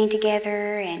away to Maine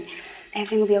together and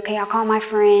everything will be okay. I'll call my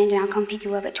friend and I'll come pick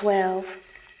you up at 12.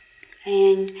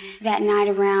 And that night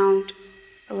around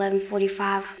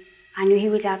 11:45, I knew he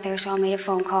was out there, so I made a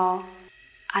phone call.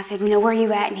 I said, where are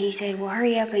you at? And he said, well,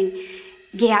 hurry up and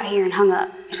get out here, and hung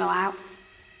up. So I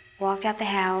walked out the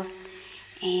house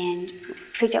and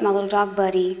picked up my little dog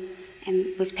Buddy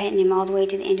and was petting him all the way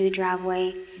to the end of the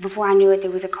driveway. Before I knew it,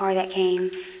 there was a car that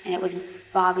came, and it was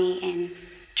Bobby and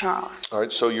Charles. All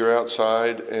right, so you're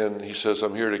outside, and he says,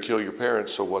 I'm here to kill your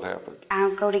parents, so what happened? I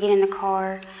go to get in the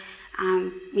car,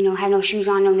 have no shoes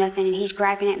on, no nothing, and he's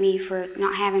griping at me for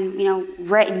not having,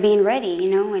 being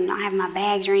ready, and not having my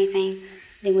bags or anything.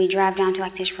 Then we drive down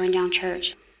to this rundown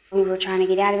church. We were trying to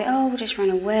get out of it. Oh, we'll just run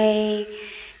away.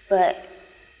 But,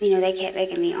 they kept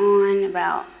egging me on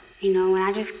about, and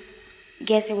I just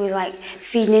guess it was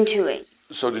feeding into it.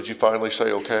 So did you finally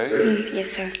say okay?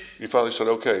 Yes, sir. You finally said,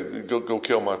 okay, go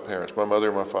kill my parents, my mother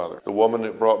and my father. The woman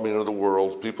that brought me into the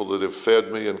world, people that have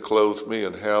fed me and clothed me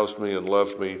and housed me and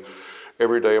loved me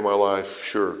every day of my life,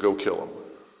 sure, go kill them.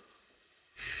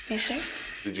 Yes, sir.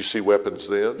 Did you see weapons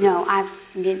then? No, I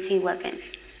didn't see weapons.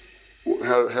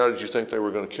 How did you think they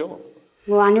were going to kill them?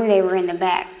 Well, I knew they were in the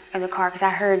back of the car because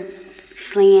I heard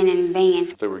slinging and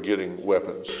banging. They were getting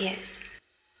weapons? Yes.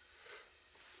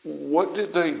 What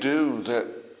did they do that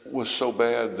was so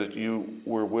bad that you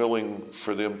were willing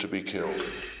for them to be killed?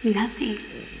 Nothing.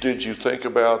 Did you think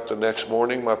about the next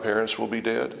morning my parents will be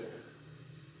dead?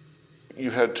 You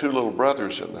had 2 little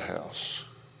brothers in the house.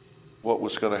 What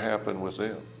was going to happen with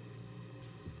them?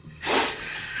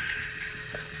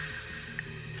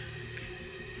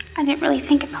 I didn't really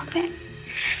think about that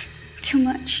too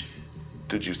much.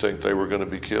 Did you think they were going to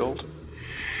be killed?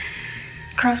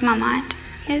 Crossed my mind,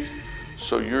 yes.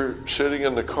 So you're sitting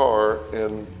in the car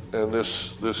and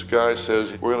this guy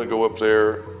says, we're going to go up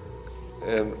there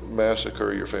and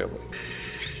massacre your family.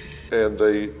 Yes. And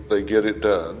they get it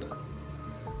done.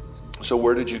 So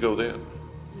where did you go then?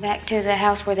 Back to the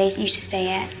house where they used to stay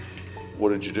at. What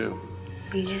did you do?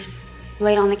 We just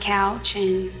laid on the couch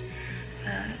and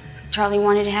Charlie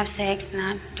wanted to have sex, and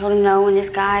I told him no, and this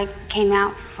guy came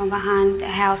out from behind the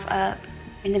house up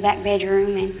in the back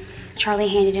bedroom, and Charlie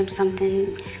handed him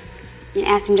something and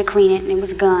asked him to clean it, and it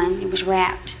was a gun. It was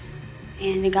wrapped.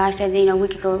 And the guy said, we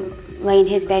could go lay in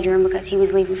his bedroom because he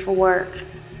was leaving for work.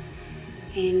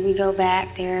 And we go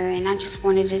back there, and I just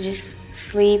wanted to just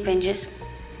sleep and just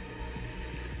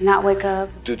not wake up.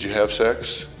 Did you have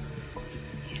sex?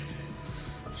 Yeah.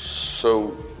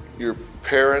 So your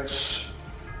parents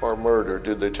are murdered.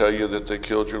 Did they tell you that they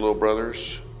killed your little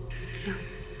brothers? No.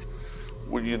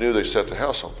 Well, you knew they set the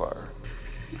house on fire.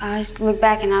 I just looked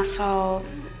back and I saw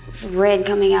red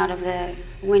coming out of the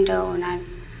window, and I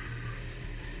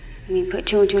put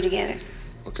 2 and 2 together.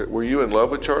 Okay, were you in love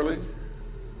with Charlie?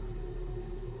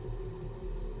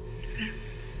 Yeah.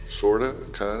 Sorta,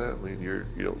 kinda. You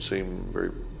don't seem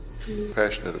very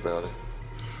passionate about it.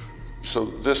 So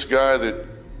this guy that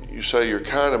you say you're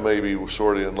kind of maybe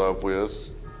sort of in love with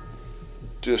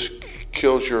just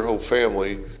kills your whole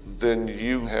family, then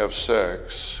you have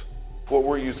sex. What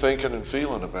were you thinking and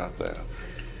feeling about that?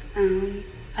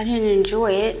 I didn't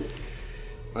enjoy it.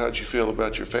 How'd you feel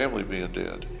about your family being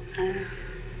dead?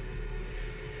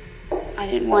 I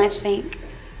didn't want to think.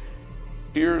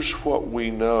 Here's what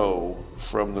we know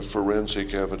from the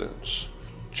forensic evidence.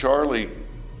 Charlie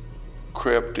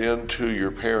crept into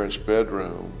your parents'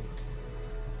 bedroom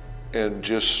and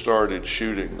just started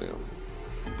shooting them.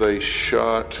 They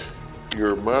shot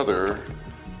your mother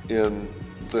in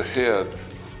the head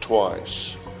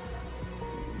twice.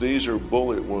 These are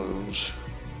bullet wounds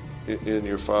in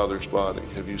your father's body.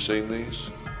 Have you seen these?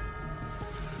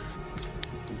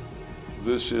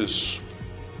 This is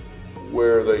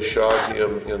where they shot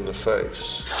him in the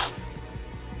face.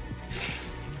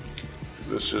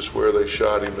 This is where they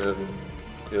shot him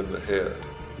in the head.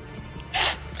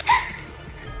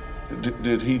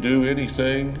 Did he do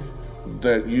anything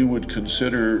that you would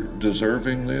consider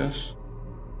deserving this?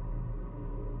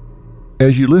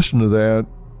 As you listen to that,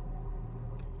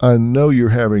 I know you're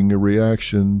having a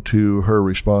reaction to her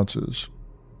responses.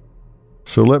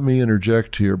 So let me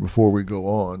interject here before we go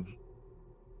on.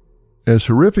 As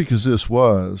horrific as this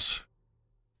was,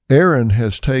 Aaron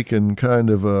has taken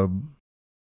kind of a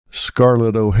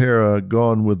Scarlett O'Hara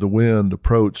Gone with the Wind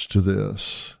approach to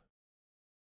this.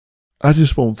 I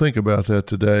just won't think about that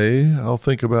today. I'll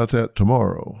think about that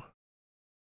tomorrow.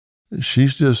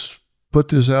 She's just put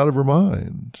this out of her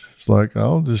mind. It's like,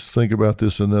 I'll just think about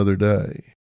this another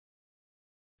day.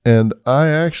 And I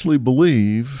actually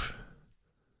believe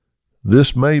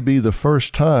This may be the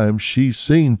first time she's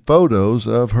seen photos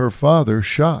of her father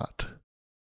shot.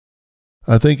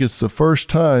 I think it's the first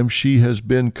time she has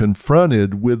been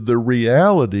confronted with the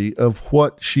reality of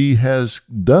what she has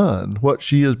done, what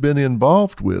she has been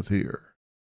involved with here.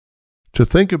 To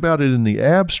think about it in the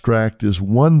abstract is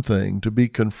one thing. To be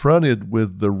confronted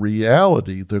with the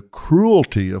reality, the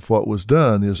cruelty of what was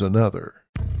done is another.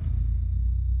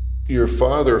 Your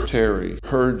father, Terry,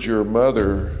 heard your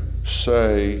mother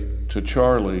say to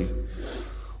Charlie,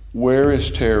 "Where is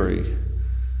Terry?"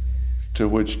 To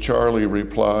which Charlie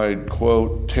replied,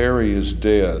 quote, "Terry is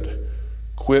dead.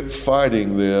 Quit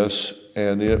fighting this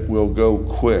and it will go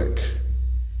quick."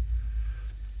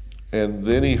 And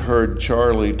then he heard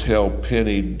Charlie tell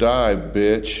Penny, "Die,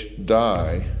 bitch,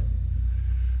 die."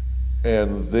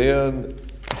 And then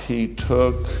he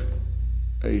took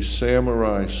a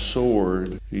samurai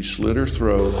sword, he slit her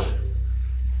throat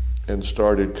and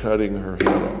started cutting her head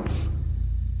off.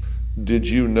 Did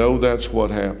you know that's what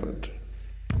happened?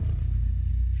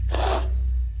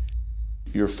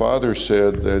 Your father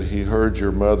said that he heard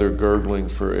your mother gurgling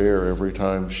for air every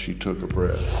time she took a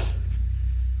breath.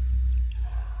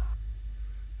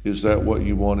 Is that what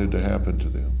you wanted to happen to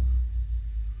them?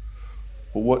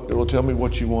 Well, tell me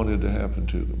what you wanted to happen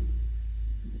to them.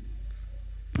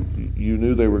 You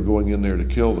knew they were going in there to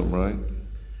kill them, right?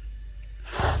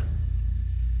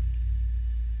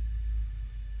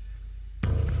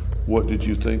 What did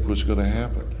you think was going to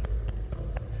happen?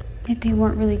 That they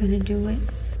weren't really going to do it.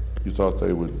 You thought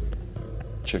they would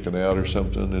chicken out or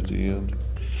something at the end?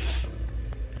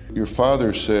 Your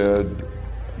father said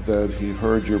that he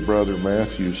heard your brother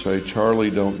Matthew say,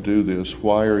 "Charlie, don't do this.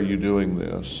 Why are you doing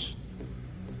this?"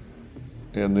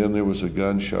 And then there was a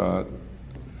gunshot,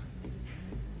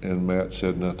 and Matt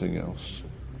said nothing else.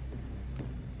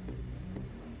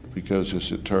 Because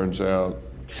as it turns out,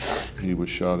 he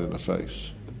was shot in the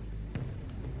face.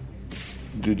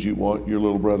 Did you want your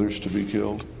little brothers to be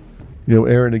killed? You know,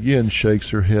 Erin again shakes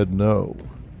her head no.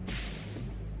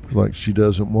 Like she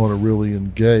doesn't want to really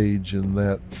engage in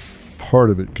that part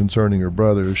of it concerning her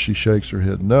brothers. She shakes her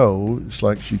head no. It's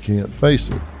like she can't face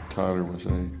it. Tyler was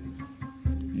 8.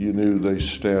 You knew they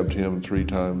stabbed him 3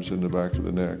 times in the back of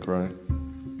the neck, right?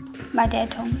 My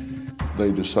dad told me.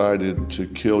 They decided to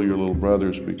kill your little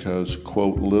brothers because,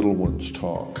 quote, little ones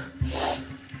talk.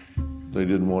 They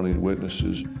didn't want any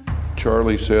witnesses.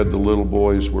 Charlie said the little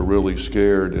boys were really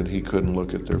scared and he couldn't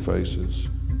look at their faces.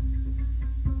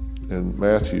 And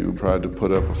Matthew tried to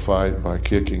put up a fight by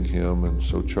kicking him, and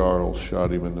so Charles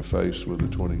shot him in the face with a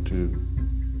 .22.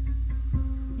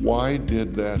 Why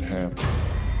did that happen?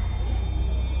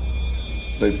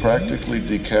 They practically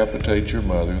decapitate your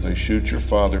mother, they shoot your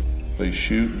father, they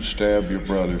shoot and stab your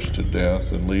brothers to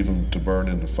death and leave them to burn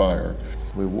in the fire.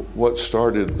 I mean, what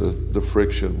started the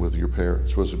friction with your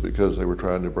parents? Was it because they were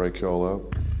trying to break y'all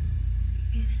up?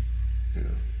 Yeah.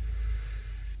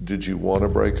 Did you want to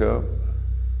break up?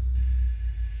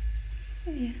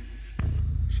 Yeah.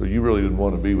 So you really didn't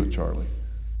want to be with Charlie?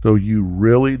 So you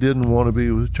really didn't want to be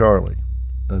with Charlie?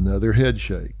 Another head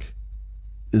shake.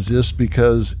 Is this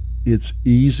because it's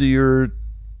easier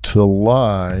to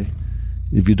lie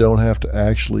if you don't have to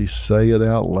actually say it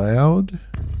out loud?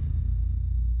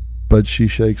 But she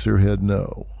shakes her head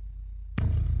no.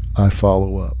 I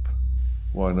follow up.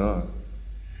 Why not?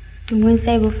 The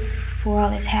Wednesday before all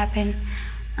this happened,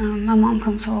 my mom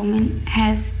comes home and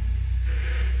has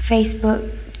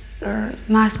Facebook or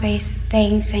MySpace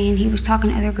things saying he was talking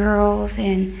to other girls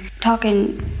and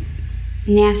talking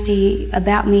nasty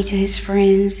about me to his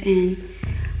friends. And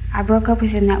I broke up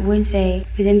with him that Wednesday.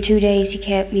 Within 2 days, he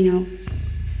kept,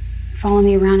 following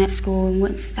me around at school and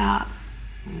wouldn't stop.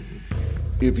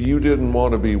 If you didn't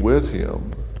want to be with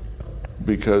him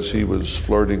because he was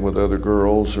flirting with other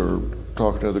girls or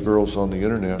talking to other girls on the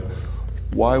internet,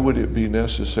 why would it be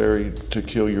necessary to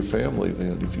kill your family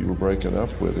then if you were breaking up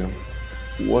with him?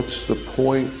 What's the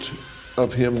point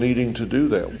of him needing to do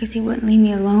that? Because he wouldn't leave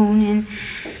me alone, and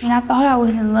I thought I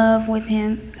was in love with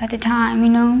him at the time,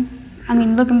 I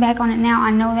mean, looking back on it now, I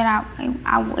know that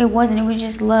it wasn't, it was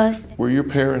just lust. Were your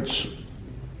parents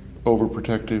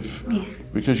overprotective? Yeah.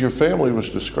 Because your family was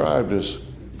described as,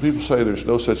 people say there's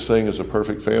no such thing as a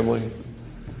perfect family,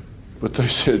 but they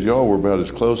said y'all were about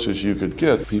as close as you could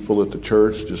get. People at the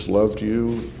church just loved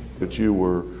you, that you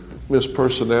were Miss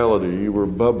Personality, you were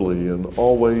bubbly and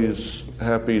always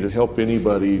happy to help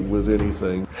anybody with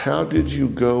anything. How did you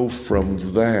go from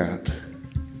that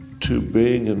to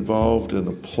being involved in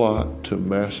a plot to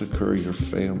massacre your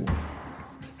family?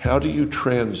 How do you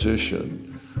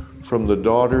transition from the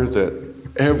daughter that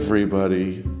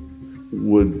everybody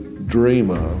would dream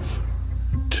of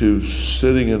to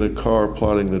sitting in a car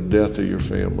plotting the death of your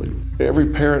family. Every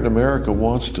parent in America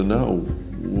wants to know,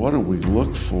 what do we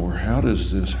look for? How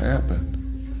does this happen?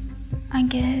 I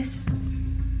guess,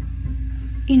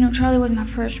 Charlie was my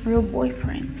first real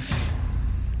boyfriend.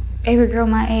 Every girl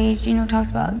my age, talks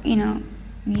about,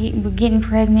 getting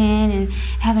pregnant and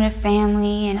having a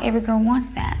family, and every girl wants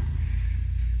that.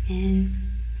 And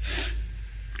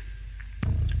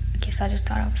I guess I just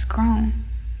thought I was grown.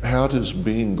 How does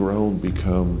being grown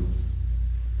become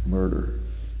murder?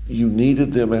 You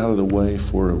needed them out of the way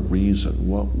for a reason.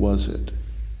 What was it?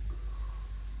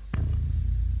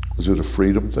 Was it a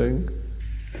freedom thing?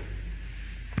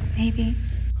 Maybe.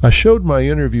 I showed my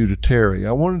interview to Terry.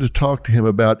 I wanted to talk to him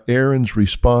about Aaron's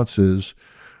responses,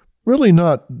 really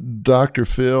not Dr.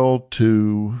 Phil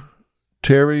to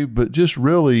Terry, but just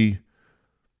really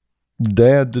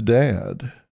dad to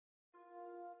dad.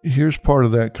 Here's part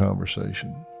of that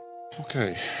conversation.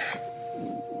 Okay.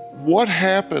 What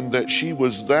happened that she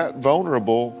was that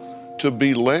vulnerable to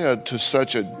be led to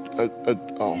such a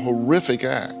horrific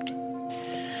act?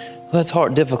 Well, it's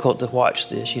difficult to watch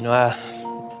this.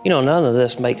 None of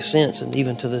this makes sense, and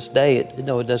even to this day, it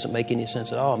doesn't make any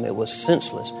sense at all. I mean, it was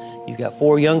senseless. You've got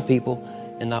 4 young people,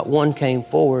 and not one came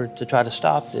forward to try to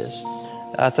stop this.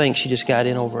 I think she just got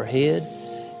in over her head.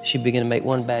 She began to make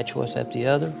one bad choice after the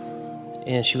other,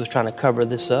 and she was trying to cover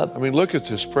this up. I mean, look at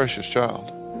this precious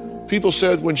child. People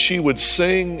said when she would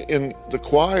sing in the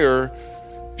choir,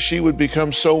 she would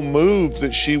become so moved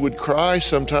that she would cry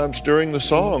sometimes during the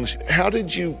songs. How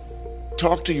did you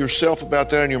talk to yourself about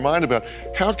that in your mind about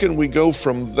how can we go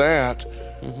from that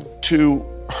to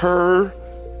her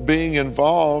being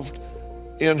involved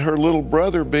in her little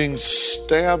brother being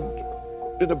stabbed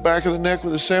in the back of the neck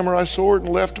with a samurai sword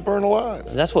and left to burn alive?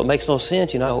 That's what makes no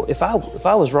sense. If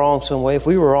I was wrong some way, if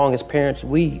we were wrong as parents,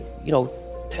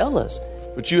 tell us.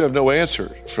 But you have no answer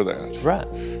for that. Right.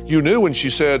 You knew when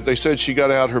they said she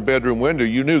got out her bedroom window,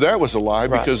 you knew that was a lie,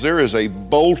 right, because there is a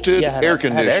bolted air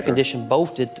conditioner. I had air conditioner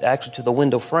bolted actually to the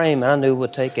window frame, and I knew it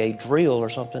would take a drill or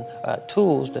something,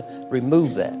 tools to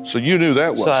remove that. So you knew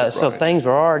that wasn't right. So things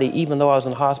were already, even though I was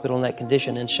in the hospital in that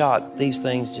condition in shock, these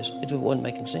things it wasn't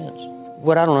making sense.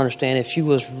 What I don't understand, if she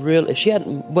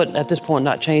hadn't, but at this point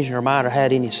not changing her mind or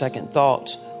had any second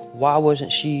thoughts, why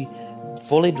wasn't she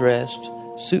fully dressed,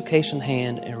 suitcase in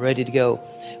hand, and ready to go?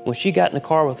 When she got in the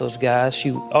car with those guys,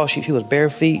 she was bare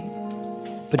feet,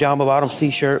 pajama bottoms,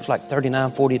 t-shirts, like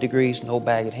 39, 40 degrees, no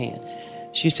bag at hand.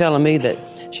 She's telling me that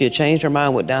she had changed her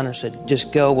mind, went down there and said,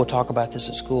 just go, we'll talk about this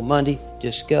at school Monday,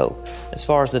 just go. As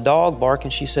far as the dog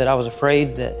barking, she said, I was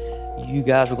afraid that you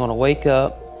guys were going to wake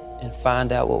up and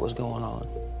find out what was going on.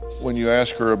 When you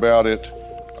asked her about it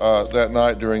that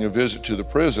night during a visit to the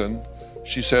prison,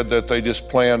 she said that they just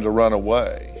planned to run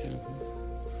away.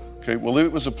 Okay, well, if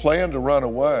it was a plan to run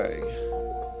away,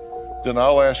 then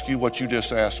I'll ask you what you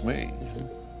just asked me.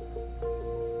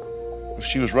 If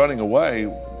she was running away,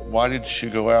 why did she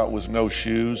go out with no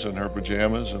shoes and her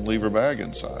pajamas and leave her bag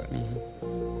inside?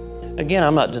 Again,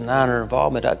 I'm not denying her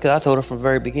involvement, because I told her from the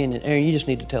very beginning, Aaron, you just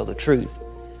need to tell the truth,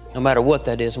 no matter what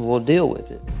that is, and we'll deal with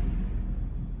it.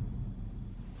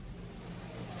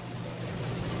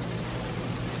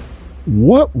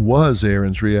 What was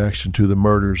Erin's reaction to the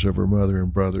murders of her mother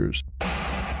and brothers?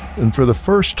 And for the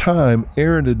first time,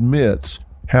 Erin admits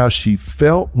how she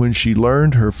felt when she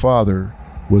learned her father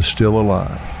was still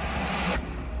alive.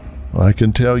 I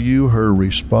can tell you her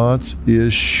response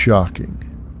is shocking.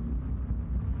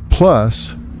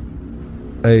 Plus,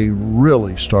 a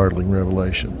really startling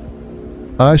revelation.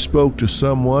 I spoke to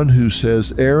someone who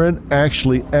says Erin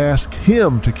actually asked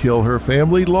him to kill her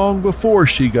family long before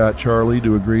she got Charlie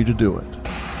to agree to do it.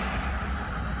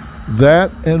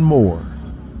 That and more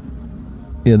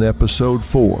in episode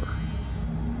 4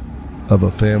 of A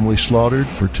Family Slaughtered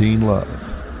for Teen Love,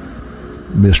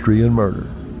 Mystery and Murder,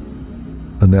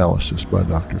 analysis by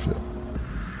Dr. Phil.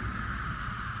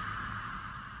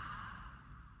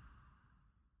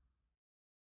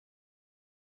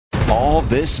 All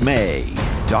this May,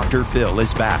 Dr. Phil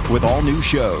is back with all new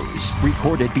shows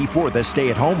recorded before the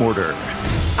stay-at-home order.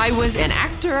 I was an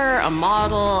actor, a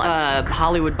model, a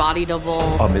Hollywood body double.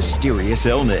 A mysterious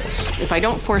illness. If I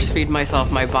don't force-feed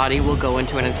myself, my body will go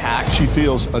into an attack. She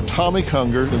feels atomic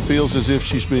hunger and feels as if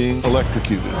she's being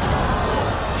electrocuted.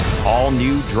 All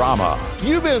new drama.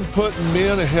 You've been putting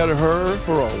men ahead of her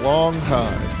for a long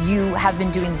time. You have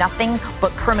been doing nothing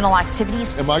but criminal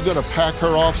activities. Am I going to pack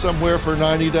her off somewhere for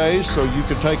 90 days so you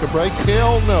can take a break?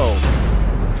 Hell no.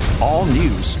 All new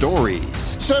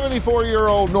stories.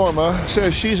 74-year-old Norma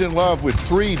says she's in love with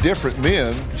 3 different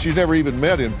men she's never even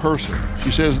met in person. She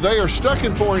says they are stuck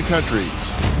in foreign countries.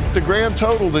 The grand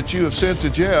total that you have sent to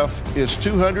Jeff is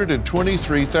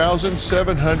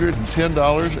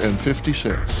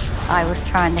 $223,710.50. I was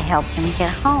trying to help him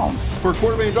get home. For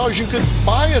 $250,000, you could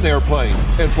buy an airplane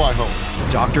and fly home.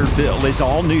 Dr. Phil is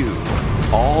all new,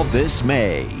 all this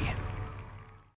May.